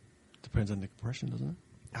 Depends on the compression, doesn't it?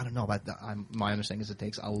 I don't know about that. My understanding is it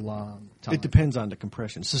takes a long time. It depends on the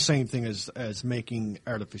compression. It's the same thing as making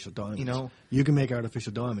artificial diamonds. You know? You can make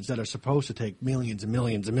artificial diamonds that are supposed to take millions and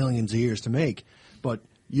millions and millions of years to make, but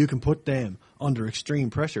you can put them under extreme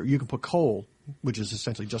pressure. You can put coal, which is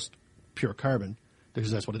essentially just pure carbon,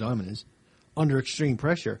 because that's what a diamond is, under extreme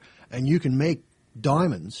pressure, and you can make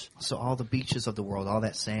diamonds. So all the beaches of the world, all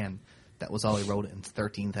that sand, that was all eroded in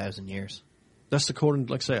 13,000 years. That's according,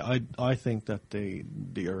 like I say, I think that the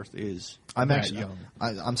Earth is young.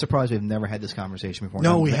 I'm surprised we've never had this conversation before.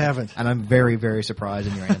 No, And we haven't. And I'm very, very surprised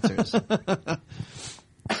in your answers.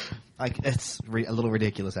 It's a little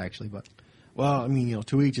ridiculous, actually, but. Well, I mean,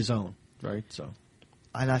 to each his own, right? So.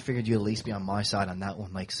 And I figured you'd at least be on my side on that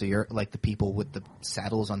one. Like, so you're like the people with the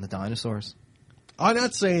saddles on the dinosaurs. I'm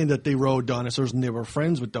not saying that they rode dinosaurs and they were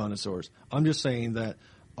friends with dinosaurs. I'm just saying that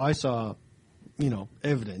I saw,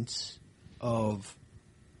 evidence of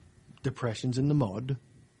depressions in the mud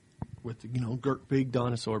with, big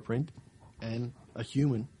dinosaur print and a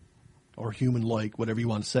human or human-like, whatever you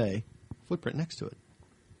want to say, footprint next to it.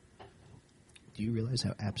 Do you realize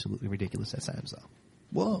how absolutely ridiculous that sounds, though?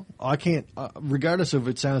 Well, I can't, regardless of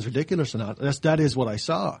if it sounds ridiculous or not, that is what I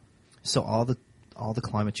saw. So all the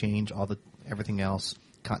climate change, everything else,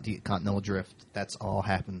 continental drift, that's all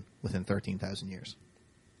happened within 13,000 years.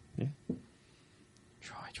 Yeah.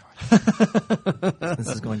 Try. This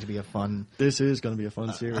is going to be a fun. This is going to be a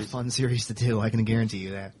fun series. A fun series to do. I can guarantee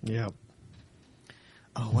you that. Yeah.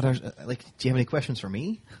 Oh, what are do you have any questions for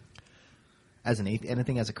me? As an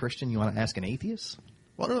anything as a Christian you want to ask an atheist?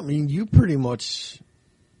 Well, I mean, you pretty much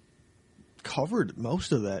covered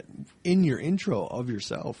most of that in your intro of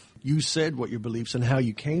yourself. You said what your beliefs and how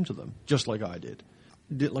you came to them, just like I did.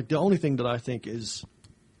 Like, the only thing that I think is,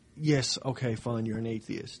 yes, okay, fine, you're an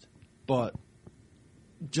atheist, but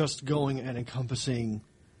just going and encompassing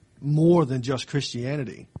more than just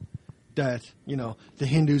Christianity. That, the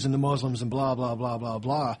Hindus and the Muslims and blah, blah, blah, blah,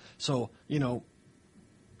 blah. So,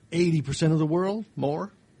 80% of the world,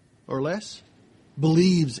 more or less,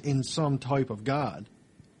 believes in some type of God.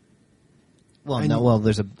 Well, And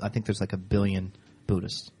I think there's like 1 billion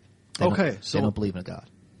Buddhists. They don't believe in a God.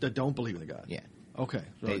 That don't believe in a God. Yeah. Okay,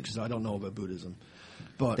 because I don't know about Buddhism.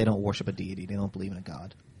 But they don't worship a deity. They don't believe in a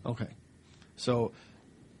God. Okay. So,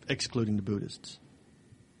 excluding the Buddhists.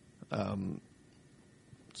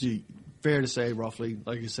 Fair to say, roughly,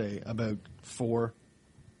 like you say, about four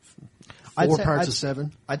parts of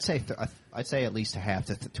 7? I'd say at least a half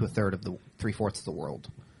to a third of the 3/4 of the world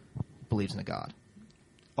believes in a God.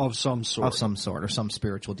 Of some sort. Of some sort, or some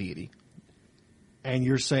spiritual deity. And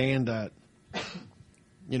you're saying that,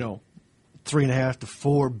 3.5 to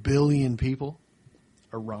 4 billion people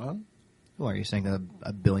are wrong? Well, are you saying that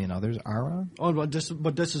 1 billion others are wrong? Oh, but this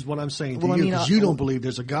is what I'm saying to Well, you, I mean, because you don't believe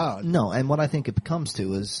there's a God. No, and what I think it comes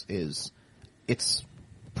to is it's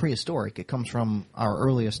prehistoric. It comes from our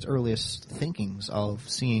earliest thinkings of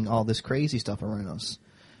seeing all this crazy stuff around us.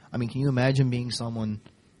 I mean, can you imagine being someone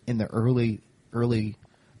in the early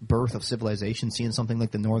birth of civilization, seeing something like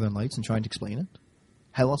the Northern Lights and trying to explain it?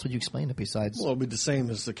 How else would you explain it besides... Well, it would be the same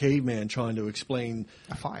as the caveman trying to explain...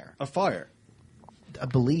 A fire. A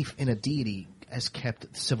belief in a deity has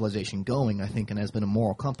kept civilization going, I think, and has been a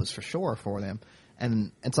moral compass for sure for them.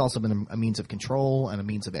 And it's also been a means of control and a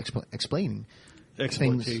means of explaining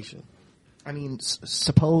exploitation. Things. I mean,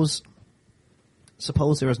 suppose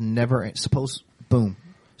there was never... Suppose, boom,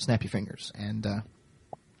 snap your fingers, and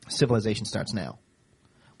civilization starts now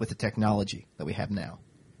with the technology that we have now,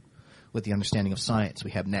 with the understanding of science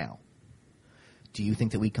we have now. Do you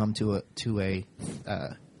think that we come to a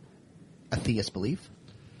theist belief?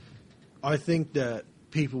 I think that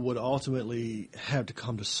people would ultimately have to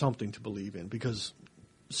come to something to believe in, because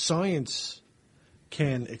science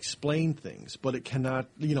can explain things, but it cannot,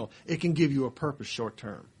 it can give you a purpose short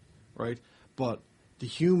term, right? But the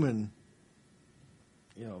human,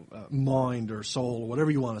 mind or soul, or whatever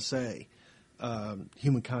you want to say,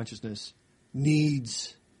 human consciousness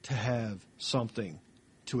needs to have something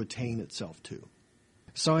to attain itself to.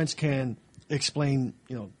 Science can explain,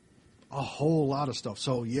 a whole lot of stuff.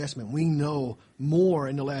 So, yes, man, we know more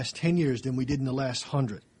in the last 10 years than we did in the last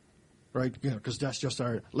 100, right? Because that's just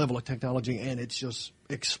our level of technology, and it's just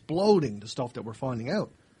exploding, the stuff that we're finding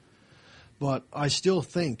out. But I still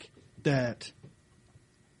think that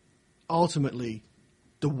ultimately,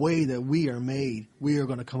 the way that we are made, we are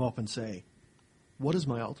going to come up and say, what is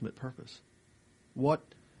my ultimate purpose? Why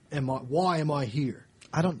am I here?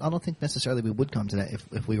 I don't think necessarily we would come to that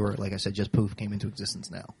if we were, like I said, just poof, came into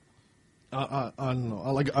existence now. I don't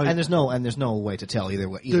know. And there's no way to tell either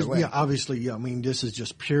way. Yeah, obviously, yeah. I mean, this is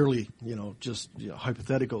just purely,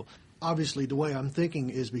 hypothetical. Obviously, the way I'm thinking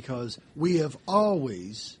is because we have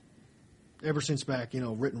always, ever since back,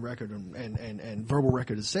 written record and verbal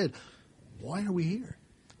record has said, why are we here?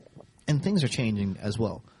 And things are changing as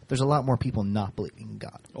well. There's a lot more people not believing in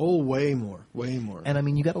God. Oh, way more. And I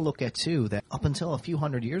mean, you got to look at too that up until a few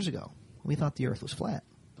hundred years ago, we thought the Earth was flat.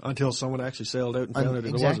 Until someone actually sailed out and found it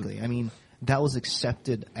exactly. wasn't. I mean, that was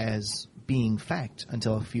accepted as being fact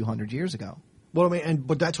until a few hundred years ago. Well, I mean,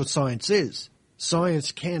 but that's what science is.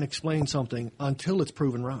 Science can explain something until it's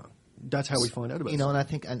proven wrong. That's how we find out about it.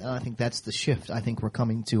 And I think that's the shift. I think we're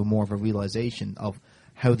coming to more of a realization of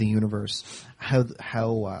how the universe, how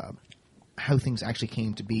things actually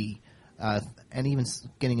came to be, and even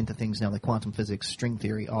getting into things now like quantum physics, string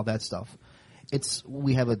theory, all that stuff.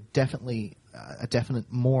 We have a definite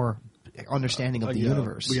more understanding of the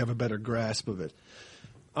universe. We have a better grasp of it.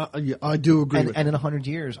 I do agree. And in 100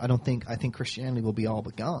 years, I think Christianity will be all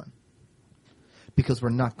but gone, because we're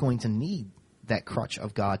not going to need that crutch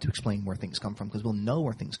of God to explain where things come from, because we'll know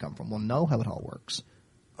where things come from. We'll know how it all works.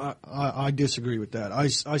 I disagree with that.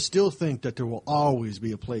 I still think that there will always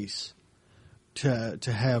be a place to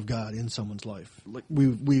have God in someone's life. Like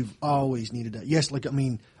we've always needed that. Yes, like I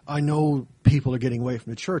mean, I know people are getting away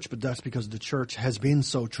from the church, but that's because the church has been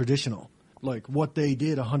so traditional. Like what they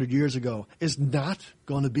did 100 years ago is not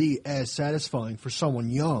going to be as satisfying for someone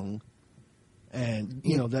young, and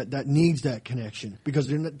you know that needs that connection, because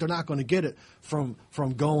they're not going to get it from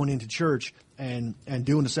going into church and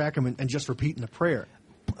doing the sacrament and just repeating the prayer.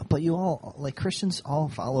 But you all, like Christians, all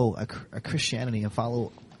follow a Christianity and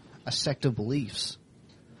follow a sect of beliefs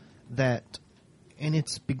that, in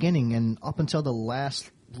its beginning and up until the last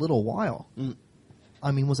little while,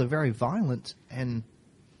 I mean, was a very violent and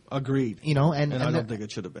agreed. You know, and I don't think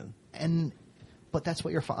it should have been. But that's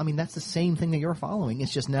what you're. I mean, that's the same thing that you're following.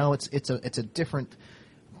 It's just now it's a different.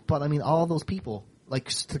 But I mean, all those people, like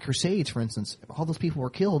the Crusades, for instance, all those people were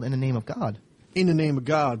killed in the name of God. In the name of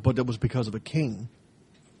God, but it was because of a king.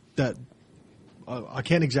 That I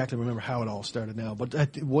can't exactly remember how it all started now,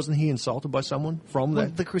 but wasn't he insulted by someone from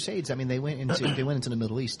that? The Crusades. I mean, they went into the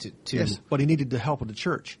Middle East to yes, but he needed the help of the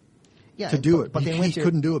church. Yeah, to do it, but he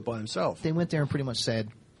couldn't do it by himself. They went there and pretty much said,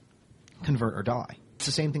 "Convert or die." It's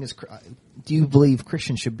the same thing as. Do you believe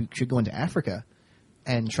Christians should go into Africa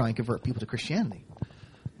and try and convert people to Christianity?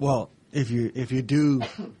 Well, if you do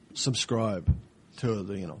subscribe to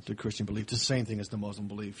the Christian belief, it's the same thing as the Muslim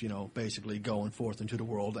belief. Basically going forth into the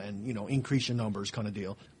world and increase your numbers kind of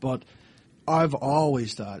deal. But I've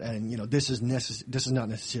always thought, and this is not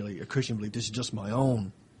necessarily a Christian belief. This is just my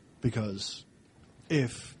own, because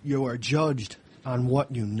if you are judged on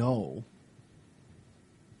what you know.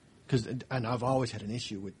 And I've always had an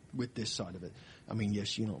issue with this side of it. I mean,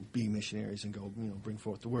 yes, be missionaries and go, bring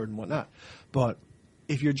forth the word and whatnot. But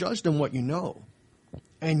if you're judged on what you know,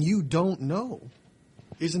 and you don't know,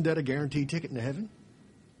 isn't that a guaranteed ticket into heaven?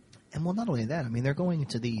 And well, not only that, I mean, they're going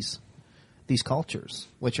into these cultures,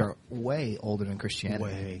 which are way older than Christianity.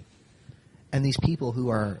 Way. And these people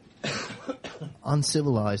who are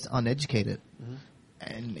uncivilized, uneducated,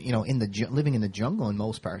 and, living in the jungle in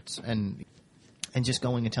most parts, and just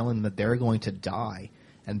going and telling them that they're going to die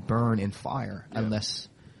and burn in fire unless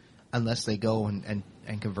they go and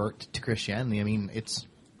convert to Christianity. I mean, it's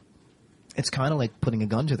kind of like putting a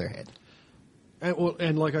gun to their head.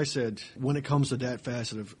 And like I said, when it comes to that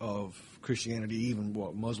facet of Christianity, even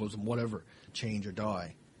Muslims and whatever, change or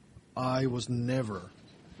die, I was never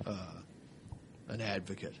an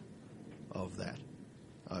advocate of that.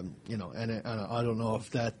 And I don't know if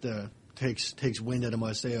that takes wind out of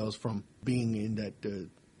my sails from being in that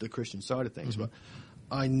the Christian side of things, but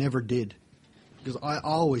I never did, because I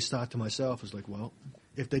always thought to myself, it's like, well,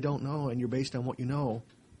 if they don't know and you're based on what you know,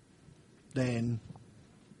 then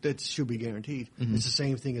that should be guaranteed. It's the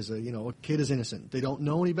same thing as a kid is innocent; they don't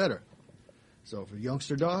know any better. So if a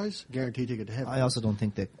youngster dies, guaranteed ticket to heaven. I also don't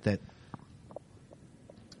think that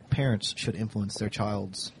parents should influence their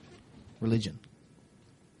child's religion.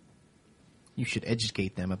 You should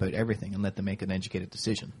educate them about everything and let them make an educated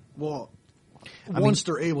decision. Well, once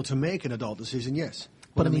they're able to make an adult decision, yes.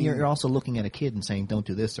 But I mean, you're also looking at a kid and saying, "Don't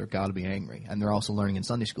do this, or God will be angry." And they're also learning in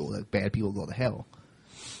Sunday school that bad people go to hell.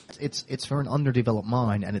 It's for an underdeveloped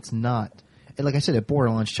mind, and it's not. Like I said, it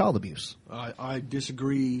borderlines child abuse. I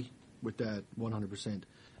disagree with that 100%.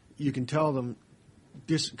 You can tell them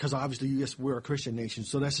this, because obviously, yes, we're a Christian nation,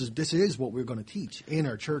 so this is what we're going to teach in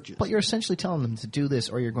our churches. But you're essentially telling them to do this,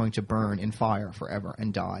 or you're going to burn in fire forever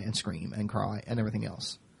and die and scream and cry and everything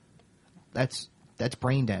else. That's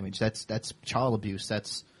brain damage. That's child abuse.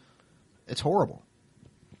 It's horrible.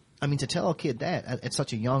 I mean, to tell a kid that at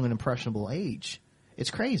such a young and impressionable age, it's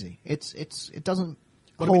crazy. It doesn't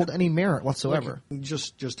hold any merit whatsoever. Like,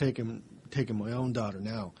 just taking my own daughter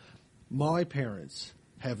now, my parents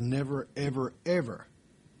have never, ever, ever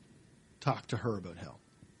talked to her about hell.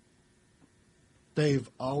 They've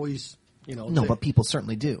always, No, but people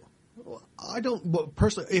certainly do. I don't, but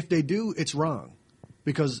personally, if they do, it's wrong.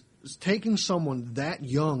 Because taking someone that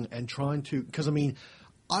young and trying to, because I mean,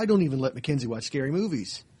 I don't even let Mackenzie watch scary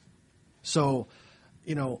movies. So,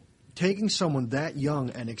 taking someone that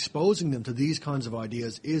young and exposing them to these kinds of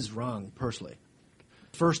ideas is wrong, personally.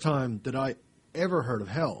 First time that I ever heard of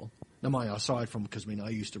hell, aside from, because I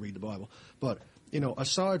used to read the Bible, but,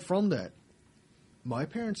 aside from that, my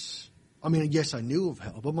parents, yes, I knew of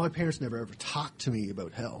hell, but my parents never ever talked to me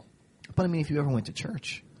about hell. But I mean, if you ever went to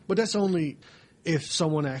church. But that's only if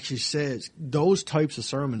someone actually says, those types of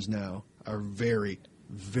sermons now are very,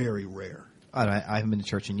 very rare. I haven't been to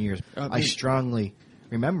church in years. I strongly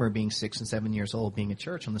remember being 6 and 7 years old, being at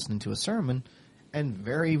church and listening to a sermon, and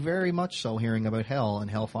very, very much so hearing about hell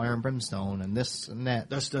and hellfire and brimstone and this and that.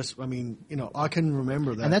 I can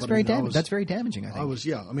remember that. And that's very damaging. That's very damaging, I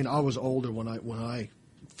think. I was older when I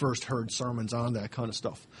first heard sermons on that kind of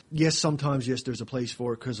stuff. Yes, sometimes, yes, there's a place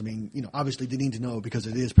for it because, I mean, obviously they need to know because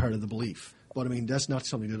it is part of the belief. But, I mean, that's not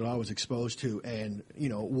something that I was exposed to and,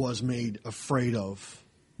 was made afraid of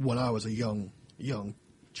when I was a young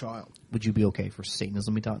child. Would you be okay for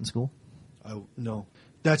Satanism to be taught in school? No.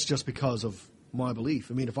 That's just because of my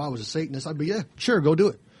belief. I mean, if I was a Satanist, I'd be, yeah, sure, go do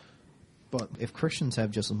it. But if Christians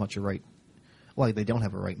have just as much a right, well, they don't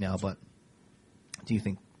have a right now, but do you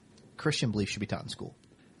think Christian belief should be taught in school?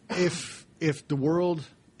 If the world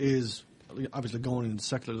is obviously going in the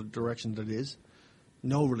secular direction that it is,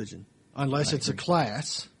 no religion. Unless it's a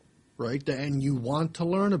class, right, and you want to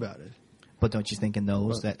learn about it. But don't you think in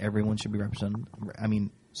those that everyone should be represented? I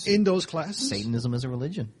mean, in those classes? Satanism is a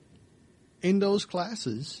religion. In those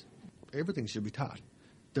classes, everything should be taught.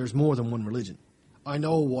 There's more than one religion. I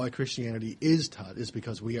know why Christianity is taught is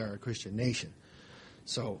because we are a Christian nation.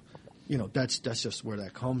 So, that's just where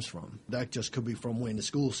that comes from. That just could be from when the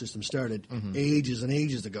school system started ages and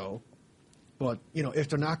ages ago. But, if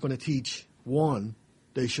they're not going to teach one,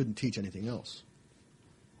 they shouldn't teach anything else.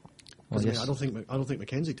 Well, I don't think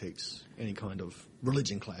Mackenzie takes any kind of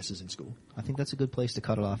religion classes in school. I think that's a good place to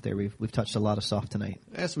cut it off there. We've touched a lot of stuff tonight.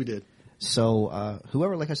 Yes, we did. So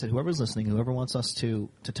whoever's listening, whoever wants us to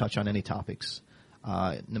touch on any topics,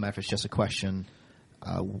 no matter if it's just a question,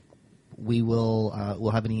 we'll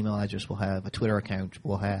have an email address, we'll have a Twitter account,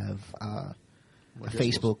 we'll have a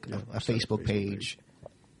Facebook page,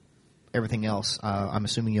 everything else. I'm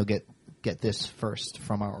assuming you'll get this first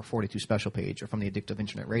from our 42 Special page or from the Addictive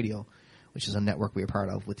Internet Radio, which is a network we're part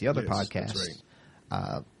of with the other podcasts.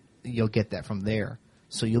 That's right. You'll get that from there.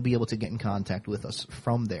 So you'll be able to get in contact with us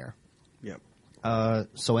from there. Yep.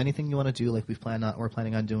 So anything you want to do, like we're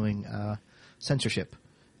planning on doing censorship,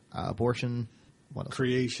 abortion, what else?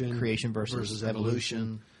 Creation versus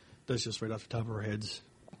evolution. That's just right off the top of our heads.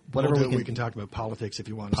 Whatever we can talk about politics if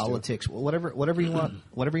you want. Politics, whatever you want,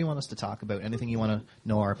 whatever you want us to talk about. Anything you want to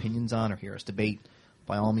know our opinions on or hear us debate,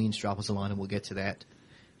 by all means, drop us a line and we'll get to that.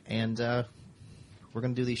 And we're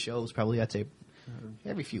going to do these shows probably, I'd say,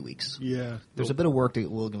 every few weeks. Yeah, there's a bit of work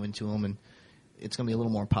that we'll go into them, and it's going to be a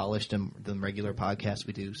little more polished than regular podcasts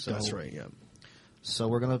we do. So that's right. Yeah. So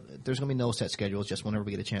there's going to be no set schedules, just whenever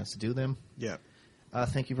we get a chance to do them. Yeah.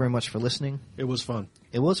 Thank you very much for listening. It was fun.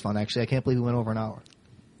 It was fun, actually. I can't believe we went over an hour.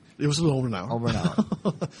 It was a little over an hour. Over an hour.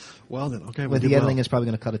 Well, then, okay. With the editing, it's probably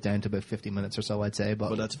going to cut it down to about 50 minutes or so, I'd say.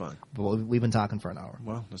 But that's fine. But we've been talking for an hour.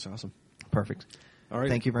 Well, that's awesome. Perfect. All right.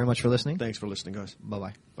 Thank you very much for listening. Thanks for listening, guys.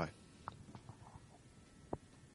 Bye-bye. Bye.